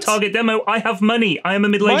am your target demo. I have money. I am a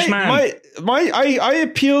middle-aged man. I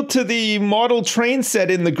appeal to the model train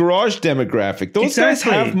set in the garage demographic. Those guys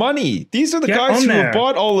have money. These are the guys who have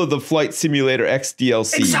bought all of the Flight Simulator X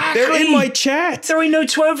DLC. Exactly. They're in my chat. There ain't no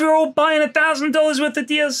 12-year-old buying $1,000 worth of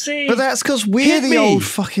DLC. But that's because we're the old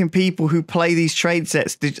fucking people who play these train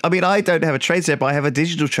sets. I mean, I don't have a train set, but I have a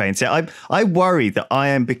digital train set. I worry that I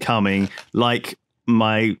am becoming like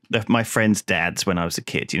my friends' dads when I was a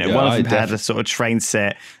kid. You know, one of them had a sort of train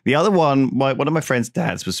set. The other one, one of my friends'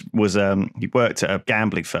 dads was he worked at a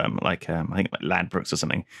gambling firm, like I think like Ladbrokes or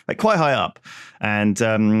something, like quite high up, and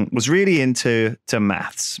was really into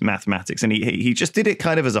mathematics, and he just did it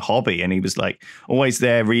kind of as a hobby, and he was like always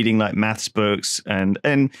there reading like maths books, and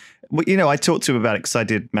you know, I talked to him about it because I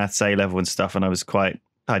did maths A level and stuff, and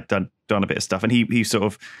I'd done a bit of stuff, and he sort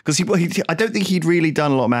of, because he I don't think he'd really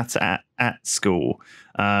done a lot of maths at school,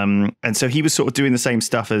 and so he was sort of doing the same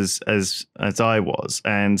stuff as I was,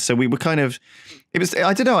 and so we were kind of, it was,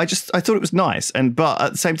 I don't know, I thought it was nice, but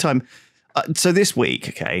at the same time, so this week,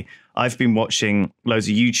 okay, I've been watching loads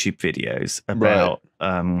of YouTube videos about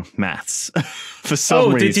maths for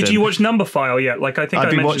some reason. Did you watch Numberphile yet? Like, I think I've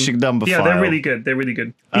been watching Numberphile. Yeah, they're really good. They're really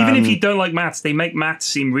good. Even if you don't like maths, they make maths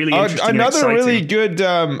seem really interesting.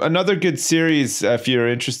 Another good series, if you're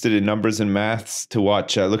interested in numbers and maths, to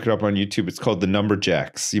watch. Look it up on YouTube. It's called The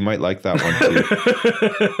Numberjacks. You might like that one too.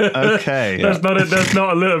 Okay, that's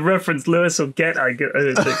not a little reference Lewis will get. I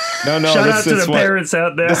don't think. No. Shout out to the parents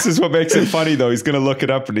out there. This is what makes it funny, though. He's going to look it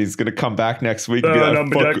up and he's going to come back next week. And be like,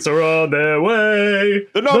 Numberjacks are on their way.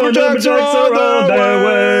 The Numberjacks are on their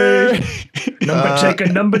way. Number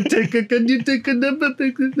taker, can you take a number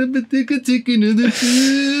taker,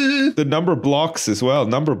 The number blocks as well.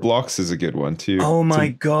 Number blocks is a good one too. Oh my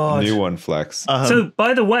god. New one, Flex. So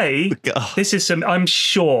by the way, this is I'm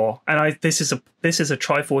sure, and this is a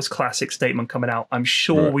Triforce classic statement coming out. I'm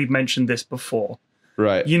sure we've mentioned this before.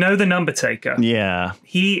 Right. You know the number taker. Yeah.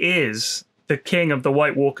 He is the king of the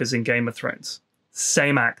White Walkers in Game of Thrones.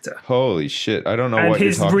 Same actor. Holy shit. I don't know what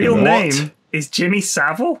you're talking about. And his real name is Jimmy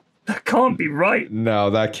Savile? That can't be right. No,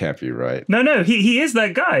 that can't be right. No, he is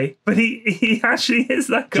that guy, but he actually is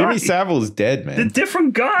that guy. Jimmy Savile is dead, man. The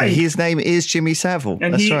different guy. His name is Jimmy Savile.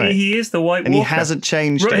 And That's right. He is the White Walker. And he hasn't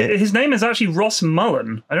changed it. His name is actually Ross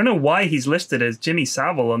Mullen. I don't know why he's listed as Jimmy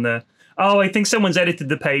Savile on the... Oh, I think someone's edited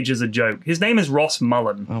the page as a joke. His name is Ross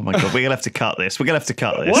Mullen. Oh my god, we're gonna have to cut this. Why?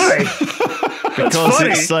 Because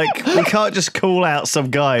it's like, we can't just call out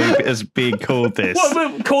some guy as being called this.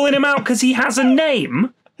 What, we're calling him out because he has a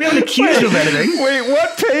name? We haven't accused him of anything. Wait,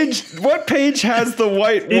 what page has the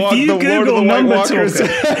White Walker? If you Google Number Talker,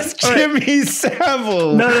 as Jimmy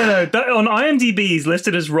Savile. No. On IMDb, he's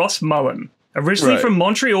listed as Ross Mullen, originally from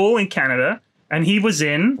Montreal in Canada, and he was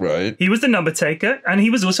in. Right. He was the number taker, and he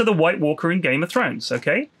was also the White Walker in Game of Thrones.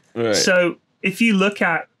 Okay. Right. So if you look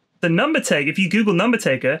at the number taker, if you Google number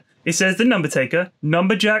taker, it says the number taker,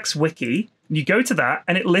 Numberjacks Wiki. You go to that,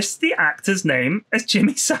 and it lists the actor's name as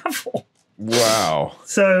Jimmy Savile. Wow.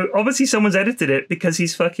 So obviously someone's edited it because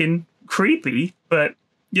he's fucking creepy, but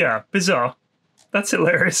yeah, bizarre. That's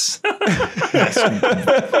hilarious.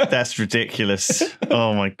 That's ridiculous.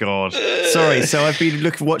 Oh my god. Sorry. So I've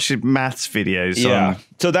been watching maths videos. Yeah.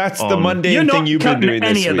 So that's the mundane thing you've been doing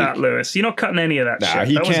this week. You're not cutting any of that, Lewis. You're not cutting any of that shit. Nah,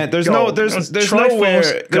 he can't. There's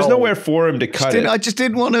nowhere for him to cut it. I just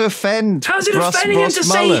didn't want to offend. How's it offending him to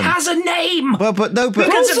say he has a name? Well, but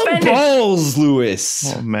Grow some balls,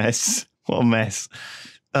 Lewis. What a mess.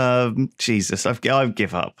 Jesus, I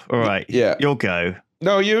give up. All right. Yeah. You'll go.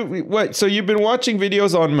 No, what? So you've been watching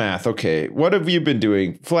videos on math. Okay. What have you been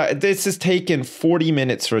doing? This has taken 40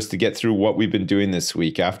 minutes for us to get through what we've been doing this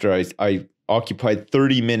week after I occupied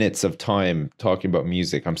 30 minutes of time talking about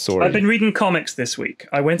music. I'm sorry. I've been reading comics this week.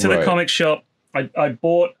 I went to the comic shop. I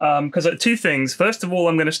bought because two things. First of all,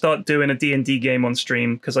 I'm going to start doing a D&D game on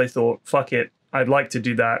stream because I thought, fuck it, I'd like to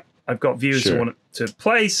do that. I've got viewers who want to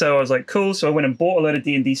play, so I was like, cool. So I went and bought a load of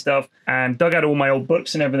D&D stuff and dug out all my old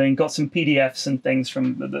books and everything. Got some PDFs and things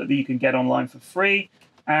from that you can get online for free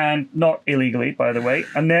and not illegally, by the way.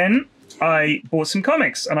 And then I bought some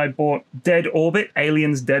comics and I bought Dead Orbit,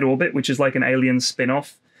 Aliens Dead Orbit, which is like an Alien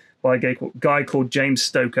spin-off by a guy called James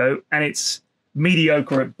Stokoe, and it's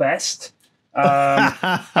mediocre at best. And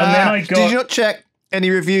then I got... Did you not check any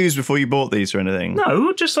reviews before you bought these or anything?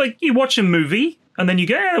 No, just like you watch a movie and then you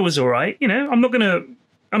go, yeah, it was all right. You know, I'm not going to...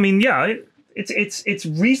 I mean, yeah, it's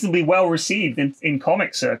reasonably well received in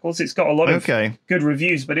comic circles. It's got a lot of good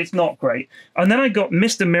reviews, but it's not great. And then I got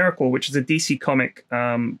Mr. Miracle, which is a DC comic.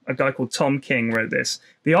 A guy called Tom King wrote this.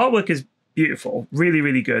 The artwork is beautiful, really,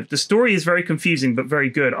 really good. The story is very confusing, but very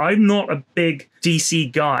good. I'm not a big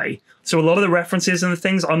DC guy, so a lot of the references and the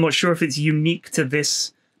things, I'm not sure if it's unique to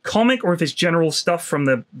this comic or if it's general stuff from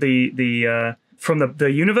the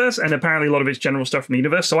universe, and apparently a lot of it's general stuff from the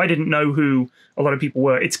universe. So I didn't know who a lot of people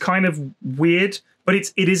were. It's kind of weird, but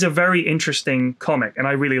it is a very interesting comic, and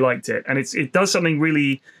I really liked it. And it does something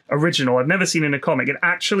really original I've never seen in a comic. It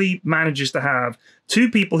actually manages to have two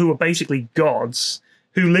people who are basically gods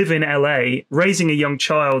who live in LA, raising a young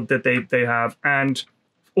child that they have, and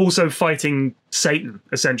also fighting Satan,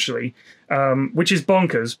 essentially, which is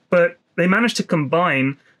bonkers. But they managed to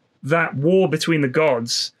combine that war between the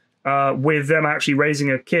gods with them actually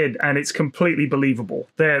raising a kid, and it's completely believable.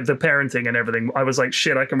 The parenting and everything. I was like,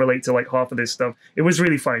 shit, I can relate to like half of this stuff. It was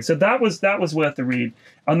really funny. So that was worth the read.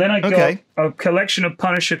 And then I got a collection of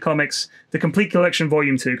Punisher comics, the complete collection,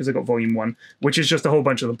 volume 2, because I got volume 1, which is just a whole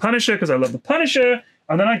bunch of the Punisher because I love the Punisher.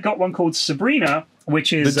 And then I got one called Sabrina,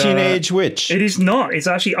 which is... The Teenage Witch. It is not. It's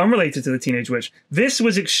actually unrelated to the Teenage Witch. This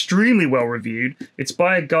was extremely well reviewed. It's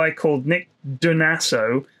by a guy called Nick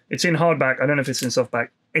Donasso. It's in hardback. I don't know if it's in softback.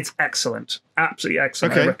 It's excellent. Absolutely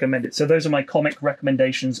excellent. I recommend it. So those are my comic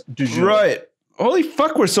recommendations du jour. Right. Holy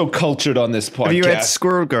fuck, we're so cultured on this podcast. Have you read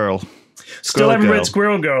Squirrel Girl? Still haven't read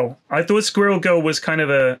Squirrel Girl. I thought Squirrel Girl was kind of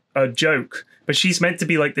a joke, but she's meant to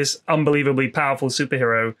be like this unbelievably powerful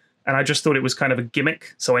superhero, and I just thought it was kind of a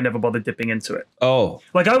gimmick, so I never bothered dipping into it. Oh.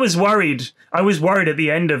 Like, I was worried at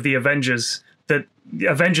the end of the Avengers that the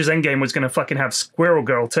Avengers Endgame was going to fucking have Squirrel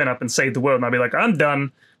Girl turn up and save the world, and I'd be like, I'm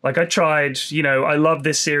done. Like, I tried, I love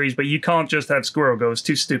this series, but you can't just have Squirrel Girl. It's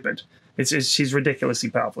too stupid. She's ridiculously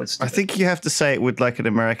powerful. It's I think you have to say it with like an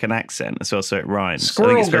American accent as well, so it rhymes.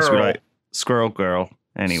 Squirrel I think it's Girl. like Squirrel Girl.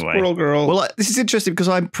 Anyway. Squirrel Girl. Well, this is interesting because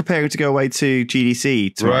I'm preparing to go away to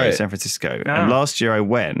GDC tomorrow in San Francisco. And last year I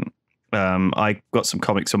went. I got some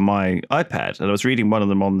comics on my iPad, and I was reading one of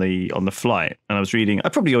them on the flight. And I was reading. I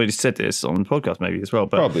probably already said this on the podcast, maybe as well.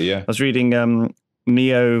 But probably, yeah. I was reading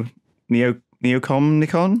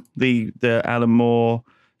Neocomnicon, the Alan Moore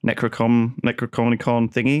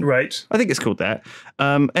Necronomicon thingy. Right. I think it's called that.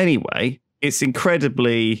 Anyway, it's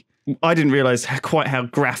incredibly. I didn't realize quite how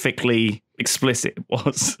graphically explicit it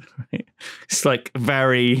was. It's like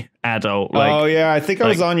very adult. Like, oh yeah, I think I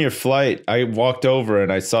was on your flight. I walked over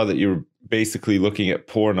and I saw that you were basically looking at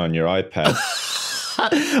porn on your iPad.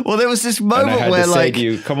 Well, there was this moment and I had where to like, say to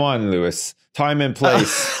you, "Come on, Lewis, time and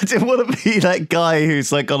place." I didn't want to be that guy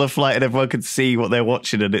who's like on a flight and everyone can see what they're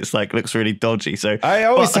watching and it's like looks really dodgy. So I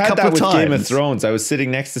always had that with Game of Thrones. I was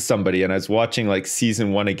sitting next to somebody and I was watching like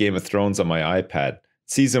season 1 of Game of Thrones on my iPad.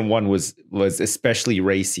 Season 1 was especially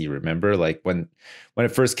racy, remember? Like when it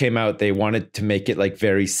first came out, they wanted to make it like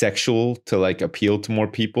very sexual to like appeal to more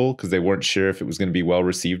people because they weren't sure if it was going to be well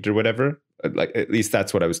received or whatever. Like at least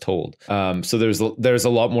that's what I was told. So there's a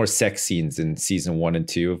lot more sex scenes in season 1 and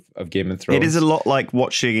 2 of Game of Thrones. It is a lot like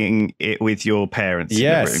watching it with your parents.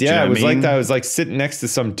 Yes, yeah, it was like that. I was like sitting next to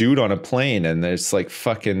some dude on a plane, and there's like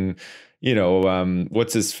fucking,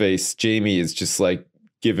 what's his face? Jamie is just like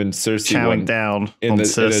giving Cersei chowing down in the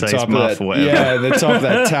top of that, yeah, the top of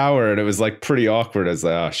that tower, and it was like pretty awkward. I was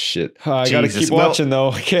like, oh shit, I gotta keep watching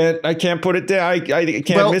though. I can't put it down. I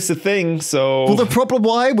can't miss a thing. So the problem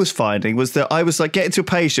what I was finding was that I was like getting to a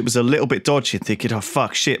page that was a little bit dodgy and thinking, oh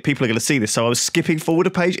fuck shit, people are gonna see this. So I was skipping forward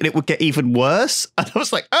a page and it would get even worse. And I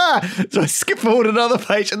was like, so I skip forward another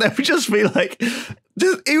page and then would just be like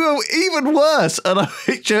just even worse. And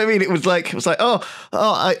do you know what I mean? It was like,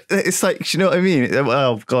 it's like, you know what I mean?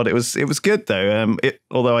 Oh God, it was good though.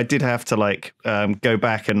 Although I did have to like go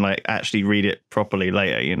back and like actually read it properly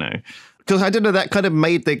later, because I don't know, that kind of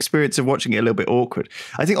made the experience of watching it a little bit awkward.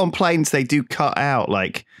 I think on planes they do cut out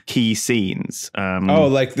like key scenes.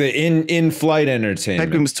 Like the in-flight entertainment.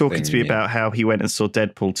 Edwin was talking to me about how he went and saw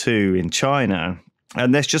Deadpool 2 in China,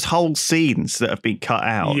 and there's just whole scenes that have been cut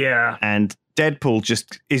out. Yeah. And Deadpool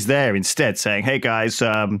just is there instead saying, hey guys,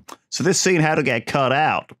 so this scene had to get cut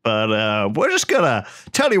out, but we're just gonna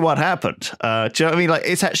tell you what happened. Do you know what I mean? Like,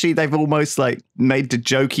 it's actually, they've almost like made the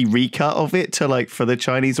jokey recut of it to like for the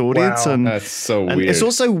Chinese audience. Wow. And That's so and weird. it's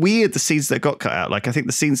also weird, the scenes that got cut out. Like, I think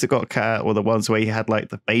the scenes that got cut out were the ones where he had like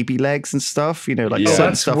the baby legs and stuff, you know, like certain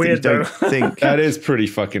that's stuff weird, that you don't think. That is pretty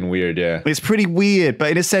fucking weird, yeah. It's pretty weird,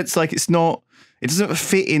 but in a sense, like, it doesn't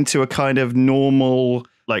fit into a kind of normal,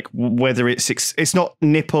 like, whether it's not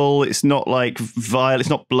nipple, it's not like violent, it's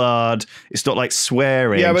not blood, it's not like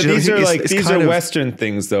swearing. Yeah, but these are like it's these kind are of Western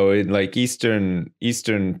things though. And like Eastern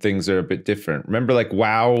things are a bit different. Remember, like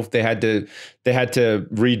WoW, they had to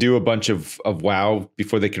redo a bunch of WoW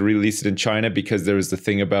before they could release it in China because there was the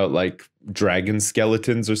thing about like dragon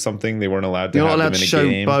skeletons or something. They weren't allowed to. You're have not allowed them to in a show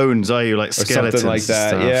game. bones, are you? Like skeletons, or something like that.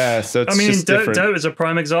 Stuff. Yeah, so it's just different. Doe is a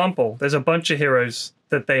prime example. There's a bunch of heroes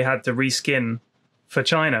that they had to reskin for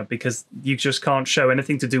China because you just can't show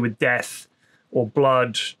anything to do with death or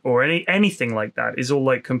blood or anything like that. Is all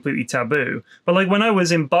like completely taboo. But like when I was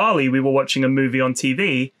in Bali, we were watching a movie on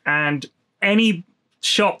TV, and any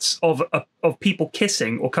shots of people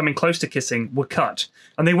kissing or coming close to kissing were cut,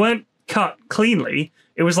 and they weren't cut cleanly.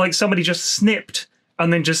 It was like somebody just snipped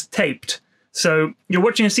and then just taped. So you're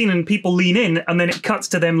watching a scene and people lean in, and then it cuts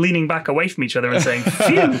to them leaning back away from each other and saying,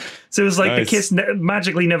 phew. So it was like the kiss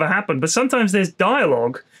magically never happened. But sometimes there's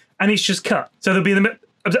dialogue and it's just cut. So there'll be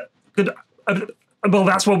well,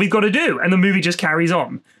 that's what we've got to do. And the movie just carries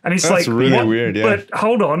on. And it's That's like, really what? weird, yeah. But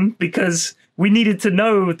hold on, because we needed to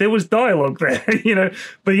know there was dialogue there, you know.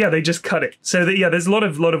 But yeah, they just cut it. So that, yeah, there's a lot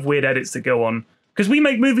of weird edits that go on. Because we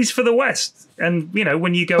make movies for the West, and you know,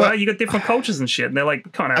 when you go out, you got different cultures and shit, and they're like,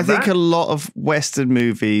 can't have I think that. a lot of Western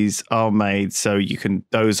movies are made so you can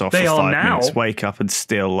doze off They for are 5 now. minutes, wake up, and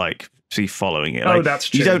still like be following it. Oh, Like, that's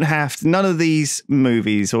true. You don't have to, none of these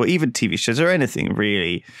movies or even TV shows or anything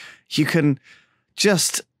really. You can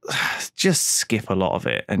just skip a lot of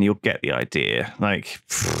it and you'll get the idea. Like,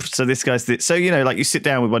 so this guy's so, you know, like you sit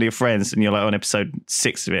down with one of your friends and you're like on episode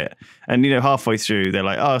 6 of it, and you know, halfway through they're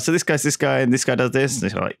like, oh, so this guy's this guy and this guy does this,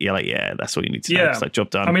 and you're like, yeah, that's all you need to know. It's like, job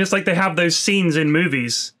done. I mean, it's like they have those scenes in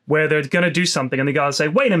movies where they're going to do something and the guy will say,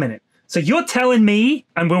 wait a minute, so you're telling me,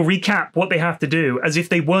 and we'll recap what they have to do as if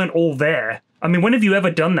they weren't all there. I mean, when have you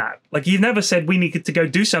ever done that? Like, you've never said we needed to go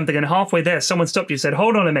do something and halfway there someone stopped you and said,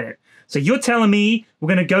 hold on a minute. So you're telling me we're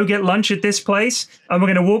going to go get lunch at this place and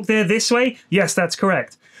we're going to walk there this way? Yes, that's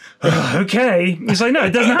correct. Okay. He's like, no,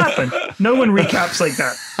 it doesn't happen. No one recaps like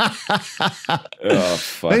that. Oh,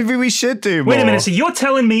 fuck. Maybe we should do more. Wait a minute. So you're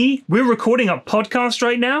telling me we're recording a podcast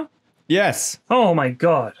right now? Yes. Oh, my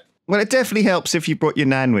God. Well, it definitely helps if you brought your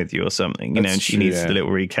nan with you or something, you know, and she true, needs yeah. a little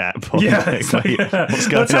recap. On, Yeah, what's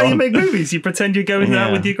going that's how you on. make movies. You pretend you're going out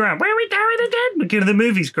Yeah. with your gran. Where are we going again? We're going to the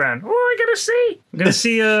movies, gran. What are we going to see? We're going to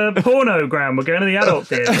see a porno, gran. We're going to the adult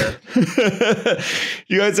theater.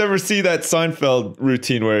 You guys ever see that Seinfeld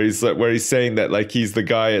routine where he's saying that like he's the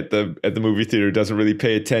guy at the movie theater who doesn't really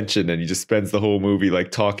pay attention and he just spends the whole movie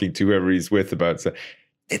like talking to whoever he's with about it. So,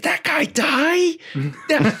 did that guy die?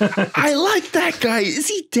 I like that guy. Is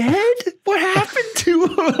he dead? What happened to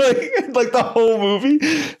him? like the whole movie.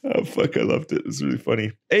 Oh fuck, I loved it. It was really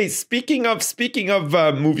funny. Hey, speaking of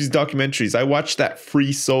movies, documentaries, I watched that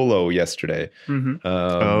Free Solo yesterday.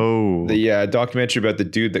 Oh. The documentary about the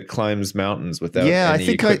dude that climbs mountains without Yeah, any I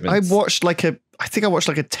think I watched like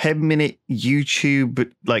a 10-minute YouTube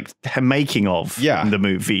like making of the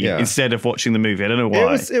movie instead of watching the movie. I don't know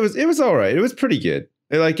why. It was all right. It was pretty good.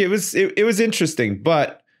 Like it was interesting,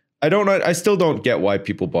 but I don't know. I still don't get why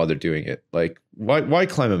people bother doing it. Like why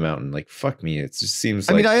climb a mountain? Like fuck me. It just seems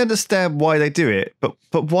like. I mean, I understand why they do it, but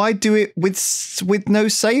why do it with no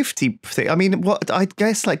safety thing? I mean, what I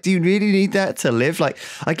guess like, do you really need that to live? Like,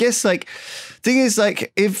 I guess like. Thing is,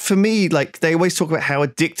 like, if for me, like, they always talk about how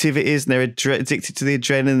addictive it is, and they're addicted to the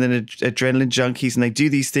adrenaline and adrenaline junkies, and they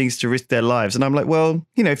do these things to risk their lives. And I'm like, well,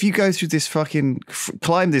 you know, if you go through this fucking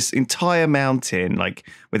climb this entire mountain, like,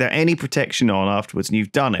 without any protection on afterwards, and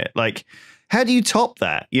you've done it, like, how do you top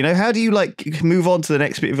that? You know, how do you like move on to the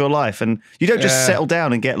next bit of your life? And you don't just settle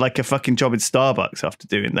down and get like a fucking job in Starbucks after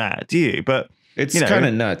doing that, do you? But it's kind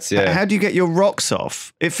of nuts. Yeah. How do you get your rocks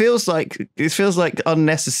off? It feels like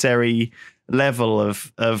unnecessary level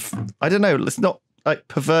of I don't know. It's not like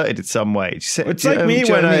perverted in some way? It's like me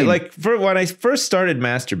when when I first started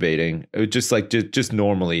masturbating, it was just like just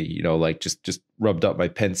normally, you know, like just rubbed up my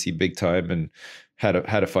pensy big time and had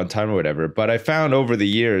a fun time or whatever. But I found over the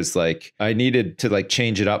years, like I needed to like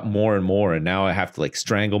change it up more and more. And now I have to like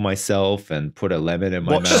strangle myself and put a lemon in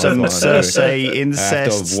my mouth. Some Cersei incest I have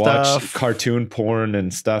to watch stuff, cartoon porn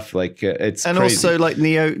and stuff. Like it's and crazy. Also like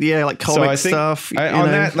like comic stuff.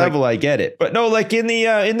 On that level, I get it. But no, like in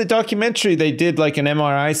the documentary, they did like an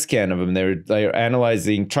MRI scan of him. They were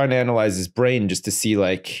trying to analyze his brain just to see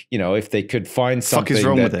like, you know, if they could find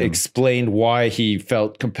something that explained why he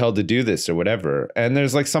felt compelled to do this or whatever. And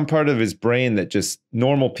there's like some part of his brain that just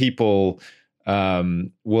normal people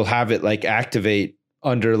will have it like activate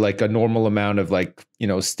under like a normal amount of like, you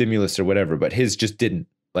know, stimulus or whatever, but his just didn't,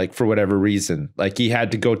 like for whatever reason. Like he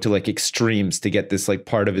had to go to like extremes to get this like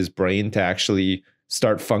part of his brain to actually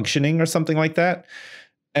start functioning or something like that.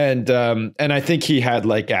 And I think he had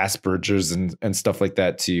like Asperger's and stuff like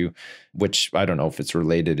that too, which I don't know if it's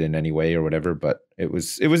related in any way or whatever, but it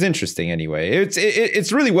was interesting anyway.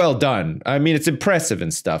 It's really well done. I mean, it's impressive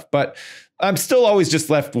and stuff, but I'm still always just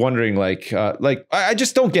left wondering like I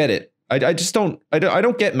just don't get it. I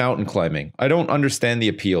don't get mountain climbing. I don't understand the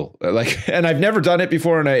appeal. Like, and I've never done it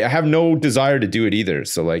before, and I have no desire to do it either.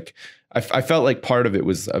 So like, I felt like part of it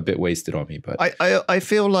was a bit wasted on me, but I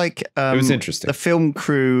feel like it was interesting. The film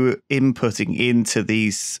crew inputting into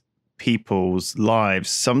these people's lives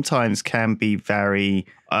sometimes can be very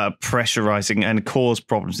pressurizing and cause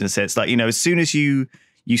problems in a sense. Like, you know, as soon as you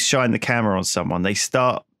shine the camera on someone, they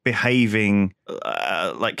start behaving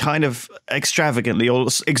like kind of extravagantly or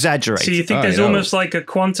exaggerated. So you think there's almost like a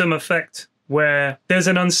quantum effect where there's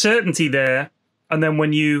an uncertainty there, and then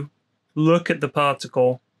when you look at the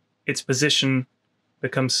particle, its position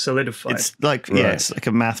becomes solidified. It's like it's like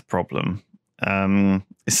a math problem.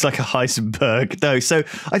 It's like a Heisenberg. No, so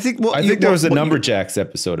I think there was a Numberjacks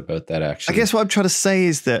episode about that actually. I guess what I'm trying to say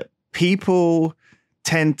is that people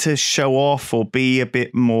tend to show off or be a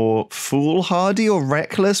bit more foolhardy or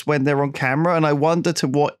reckless when they're on camera, and I wonder to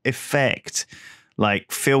what effect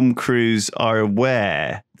like film crews are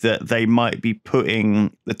aware that they might be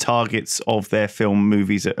putting the targets of their film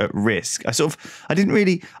movies at risk. I didn't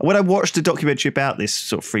really, when I watched a documentary about this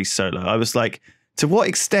sort of Free Solo, I was like, to what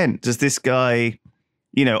extent does this guy,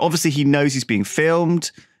 you know, obviously he knows he's being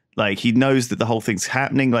filmed, like he knows that the whole thing's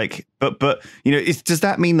happening, like, but you know, does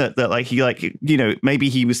that mean that like he, like, you know, maybe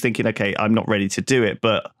he was thinking, okay, I'm not ready to do it,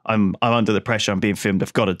 but I'm under the pressure, I'm being filmed,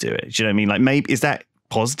 I've got to do it. Do you know what I mean? Like, maybe, is that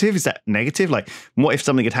positive? Is that negative? Like, what if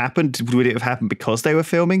something had happened? Would it have happened because they were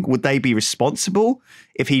filming? Would they be responsible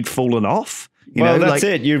if he'd fallen off? You know, that's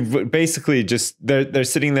it. You're basically just they're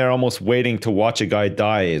sitting there almost waiting to watch a guy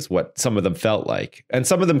die is what some of them felt like. And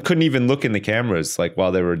some of them couldn't even look in the cameras like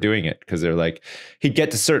while they were doing it, because they're like, he'd get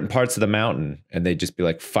to certain parts of the mountain and they'd just be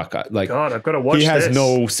like, fuck, like, God, I've got to watch this. He has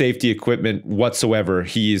no safety equipment whatsoever.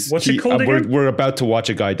 What's it called again? We're about to watch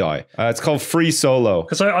a guy die. It's called Free Solo.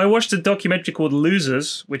 Because I watched a documentary called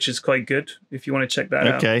Losers, which is quite good if you want to check that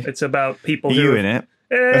out. It's about people who... you in it?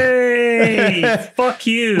 Hey, fuck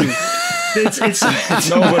you. It's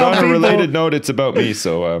no, but on a related note, it's about me.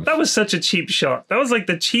 So that was such a cheap shot. That was like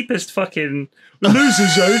the cheapest fucking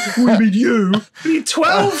Losers, eh? We mean you. Are you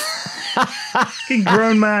 12? Fucking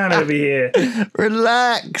grown man over here.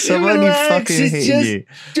 Relax. I'm only fucking hitting you.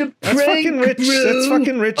 That's fucking rich. That's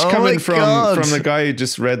fucking rich coming from the guy who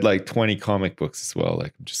just read like 20 comic books as well.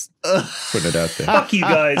 Like, I'm just putting it out there. Fuck you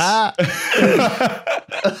guys.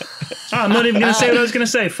 I'm not even going to say what I was going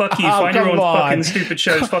to say. Fuck you. Find your own fucking stupid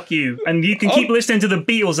shows. Fuck you. And you can keep listening to the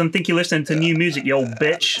Beatles and think you're listening to new music, you old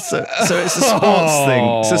bitch. So it's a sports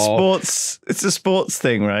thing. It's a sports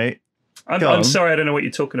thing, right? I'm sorry, I don't know what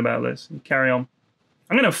you're talking about, Liz. Carry on.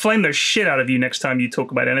 I'm going to flame the shit out of you next time you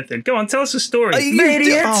talk about anything. Go on, tell us a story.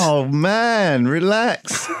 Idiot! Oh, man,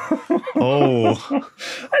 relax. I just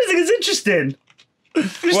think it's interesting. I'm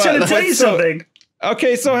just trying to tell you something.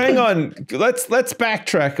 Okay, so hang on. Let's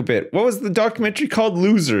backtrack a bit. What was the documentary called?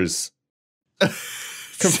 Losers.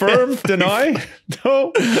 Confirm? Deny?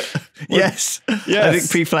 No. Yes. I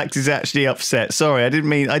think P-Flax is actually upset. Sorry, I didn't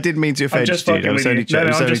mean to offend you, dude. I was only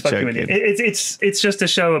joking. It's just a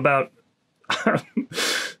show about.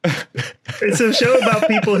 It's a show about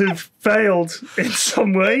people who've failed in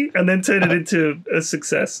some way and then turn it into a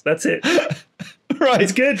success. That's it. Right.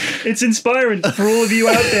 It's good. It's inspiring for all of you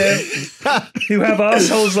out there who have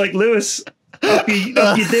assholes like Lewis up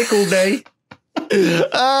your dick all day.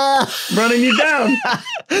 Running you down.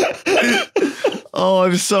 Oh,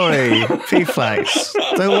 I'm sorry. P-Flax.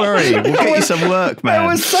 Don't worry. We'll get you some work, man. That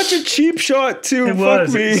was such a cheap shot, too. It Fuck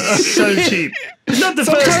was. me. It's so cheap. It's not the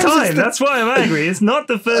first time. That's why I'm angry. It's not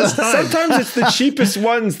the first time. Sometimes it's the cheapest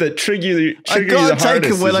ones that trigger you I the gotta take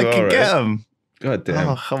hardest them when as I well, can right? get them. God damn.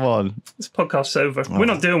 Oh, come on. This podcast's over. We're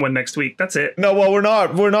not doing one next week. That's it. No, well, we're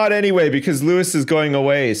not anyway because Lewis is going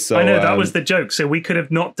away. So I know that was the joke. So we could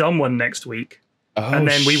have not done one next week. And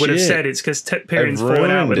then we would have said it's because Tyrion's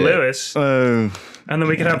falling out with Lewis. Oh. And then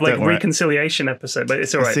we could have like don't worry. reconciliation episode, but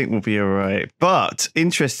it's all I right. think we'll be all right. But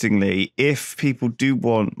interestingly, if people do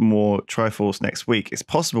want more Triforce next week, it's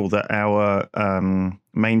possible that our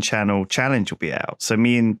main channel challenge will be out. So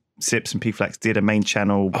me and Sips and P-Flax did a main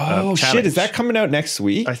channel Oh, challenge. shit. Is that coming out next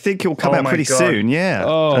week? I think it will come Oh out my pretty God. soon, yeah.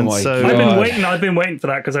 Oh And my so, God. I've been waiting for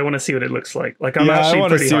that because I want to see what it looks like. Like I'm I actually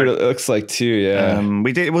want to pretty see what hyped. it looks like too. Yeah.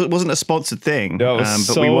 we did. It wasn't a sponsored thing, that was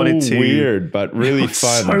but so we wanted to. weird, but really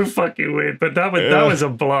fun. So fucking weird, but that was a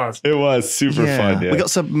blast. It was super fun. Yeah. We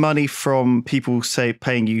got some money from people, say,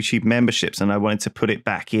 paying YouTube memberships, and I wanted to put it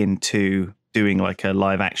back into doing like a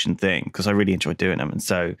live action thing because I really enjoy doing them. And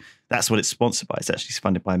so that's what it's sponsored by. It's actually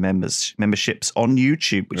funded by memberships on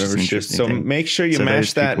YouTube, which is an interesting So thing. make sure you So mash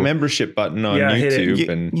those that people- membership button on Yeah, hit it.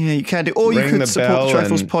 YouTube you can do. Or you ring the could support the bell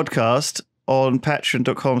Triforce and- podcast on and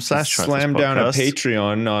patreon.com/Triforce slam down a podcast.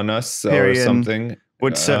 Patreon on us or Period. something.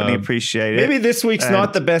 Would certainly Um, appreciate it. Maybe this week's And-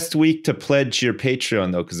 not the best week to pledge your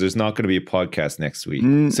Patreon though, because there's not going to be a podcast next week.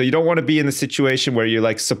 Mm. So you don't want to be in the situation where you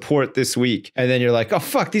like support this week and then you're like, oh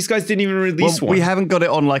fuck, these guys didn't even release Well, one. we haven't got it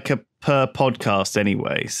on like a per podcast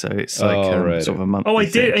anyway, so it's like right. sort of a month. Oh, I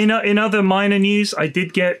did. In other minor news, I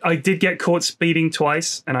did get caught speeding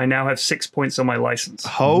twice, and I now have 6 points on my license.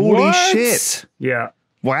 Holy What? shit! Yeah.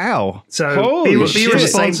 Wow. So Holy be shit.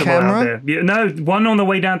 responsible Same out camera? there. Yeah, no, one on the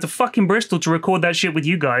way down to fucking Bristol to record that shit with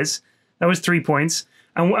you guys. That was 3 points.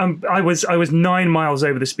 And I was 9 miles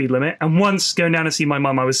over the speed limit. And once going down to see my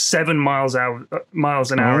mum, I was 7 miles an hour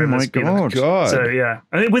Oh over my the speed limit. God. So yeah,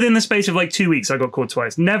 and within the space of like 2 weeks, I got caught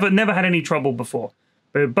twice. Never had any trouble before.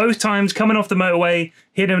 But both times coming off the motorway,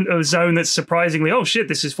 hit a zone that's surprisingly, oh shit,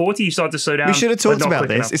 this is 40. You start to slow down. We should have but talked not about quick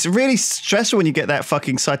this. enough. It's really stressful when you get that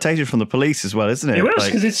fucking citation from the police as well, isn't it? It was Like,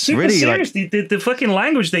 because it's super really, serious. Like, The fucking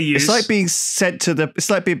language they use. it's like being sent to the. It's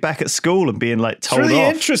like being back at school and being like It's told really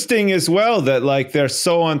off. interesting as well that like they're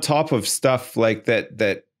so on top of stuff like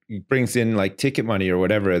that brings in like ticket money or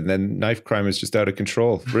whatever, and then knife crime is just out of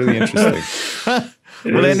control. Really interesting.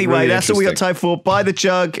 Well, is anyway, really that's all we got interesting. time for. Buy the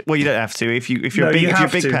jug. Well, you don't have to if you're No, a big you if you're a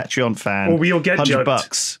have big to. Patreon fan. Or we'll get jugged.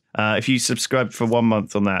 $100. If you subscribe for 1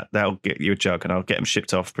 month on that, that'll get you a jug, and I'll get them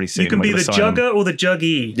shipped off pretty soon. you can We're be gonna the sign 'em. jugger or the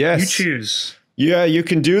juggy. Yes. You choose. Yeah, you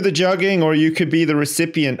can do the jugging or you could be the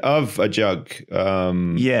recipient of a jug.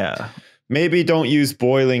 Yeah. Maybe don't use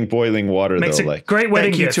boiling water Makes though. a Like, great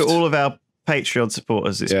wedding Thank you gift. to all of our Patreon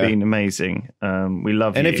supporters. It's Yeah. been amazing. We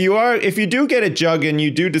love and you. if you do get a jug and you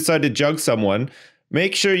do decide to jug someone,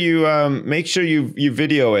 make sure you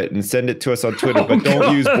video it and send it to us on Twitter. But don't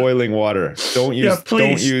God. use boiling water. Don't use Don't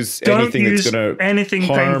anything use that's gonna anything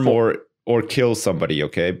harm painful. or kill somebody.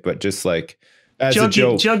 Okay, but just like as a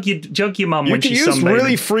Jug joke. your mum You when can she's use sunbathing.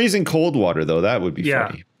 really freezing cold water though. That would be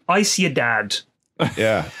funny. Ice your dad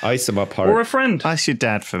Yeah, ice them up hard. or a friend. That's your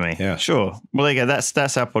dad for me. Yeah. Sure. Well, there you go.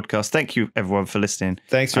 That's our podcast. Thank you, everyone, for listening.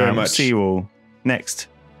 Thanks very We'll much. see you all in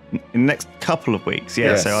the next couple of weeks. Yeah,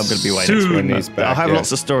 Yes. so I'm going to be away Soon. next When week. he's But back, I'll have yeah.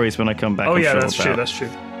 lots of stories when I come back. Oh I'm yeah, sure, that's true. about That's true.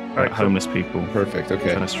 All right, cool. homeless people Perfect. Okay.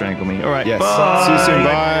 trying to strangle me. All right. Yes. Bye. See you soon.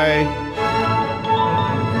 Bye.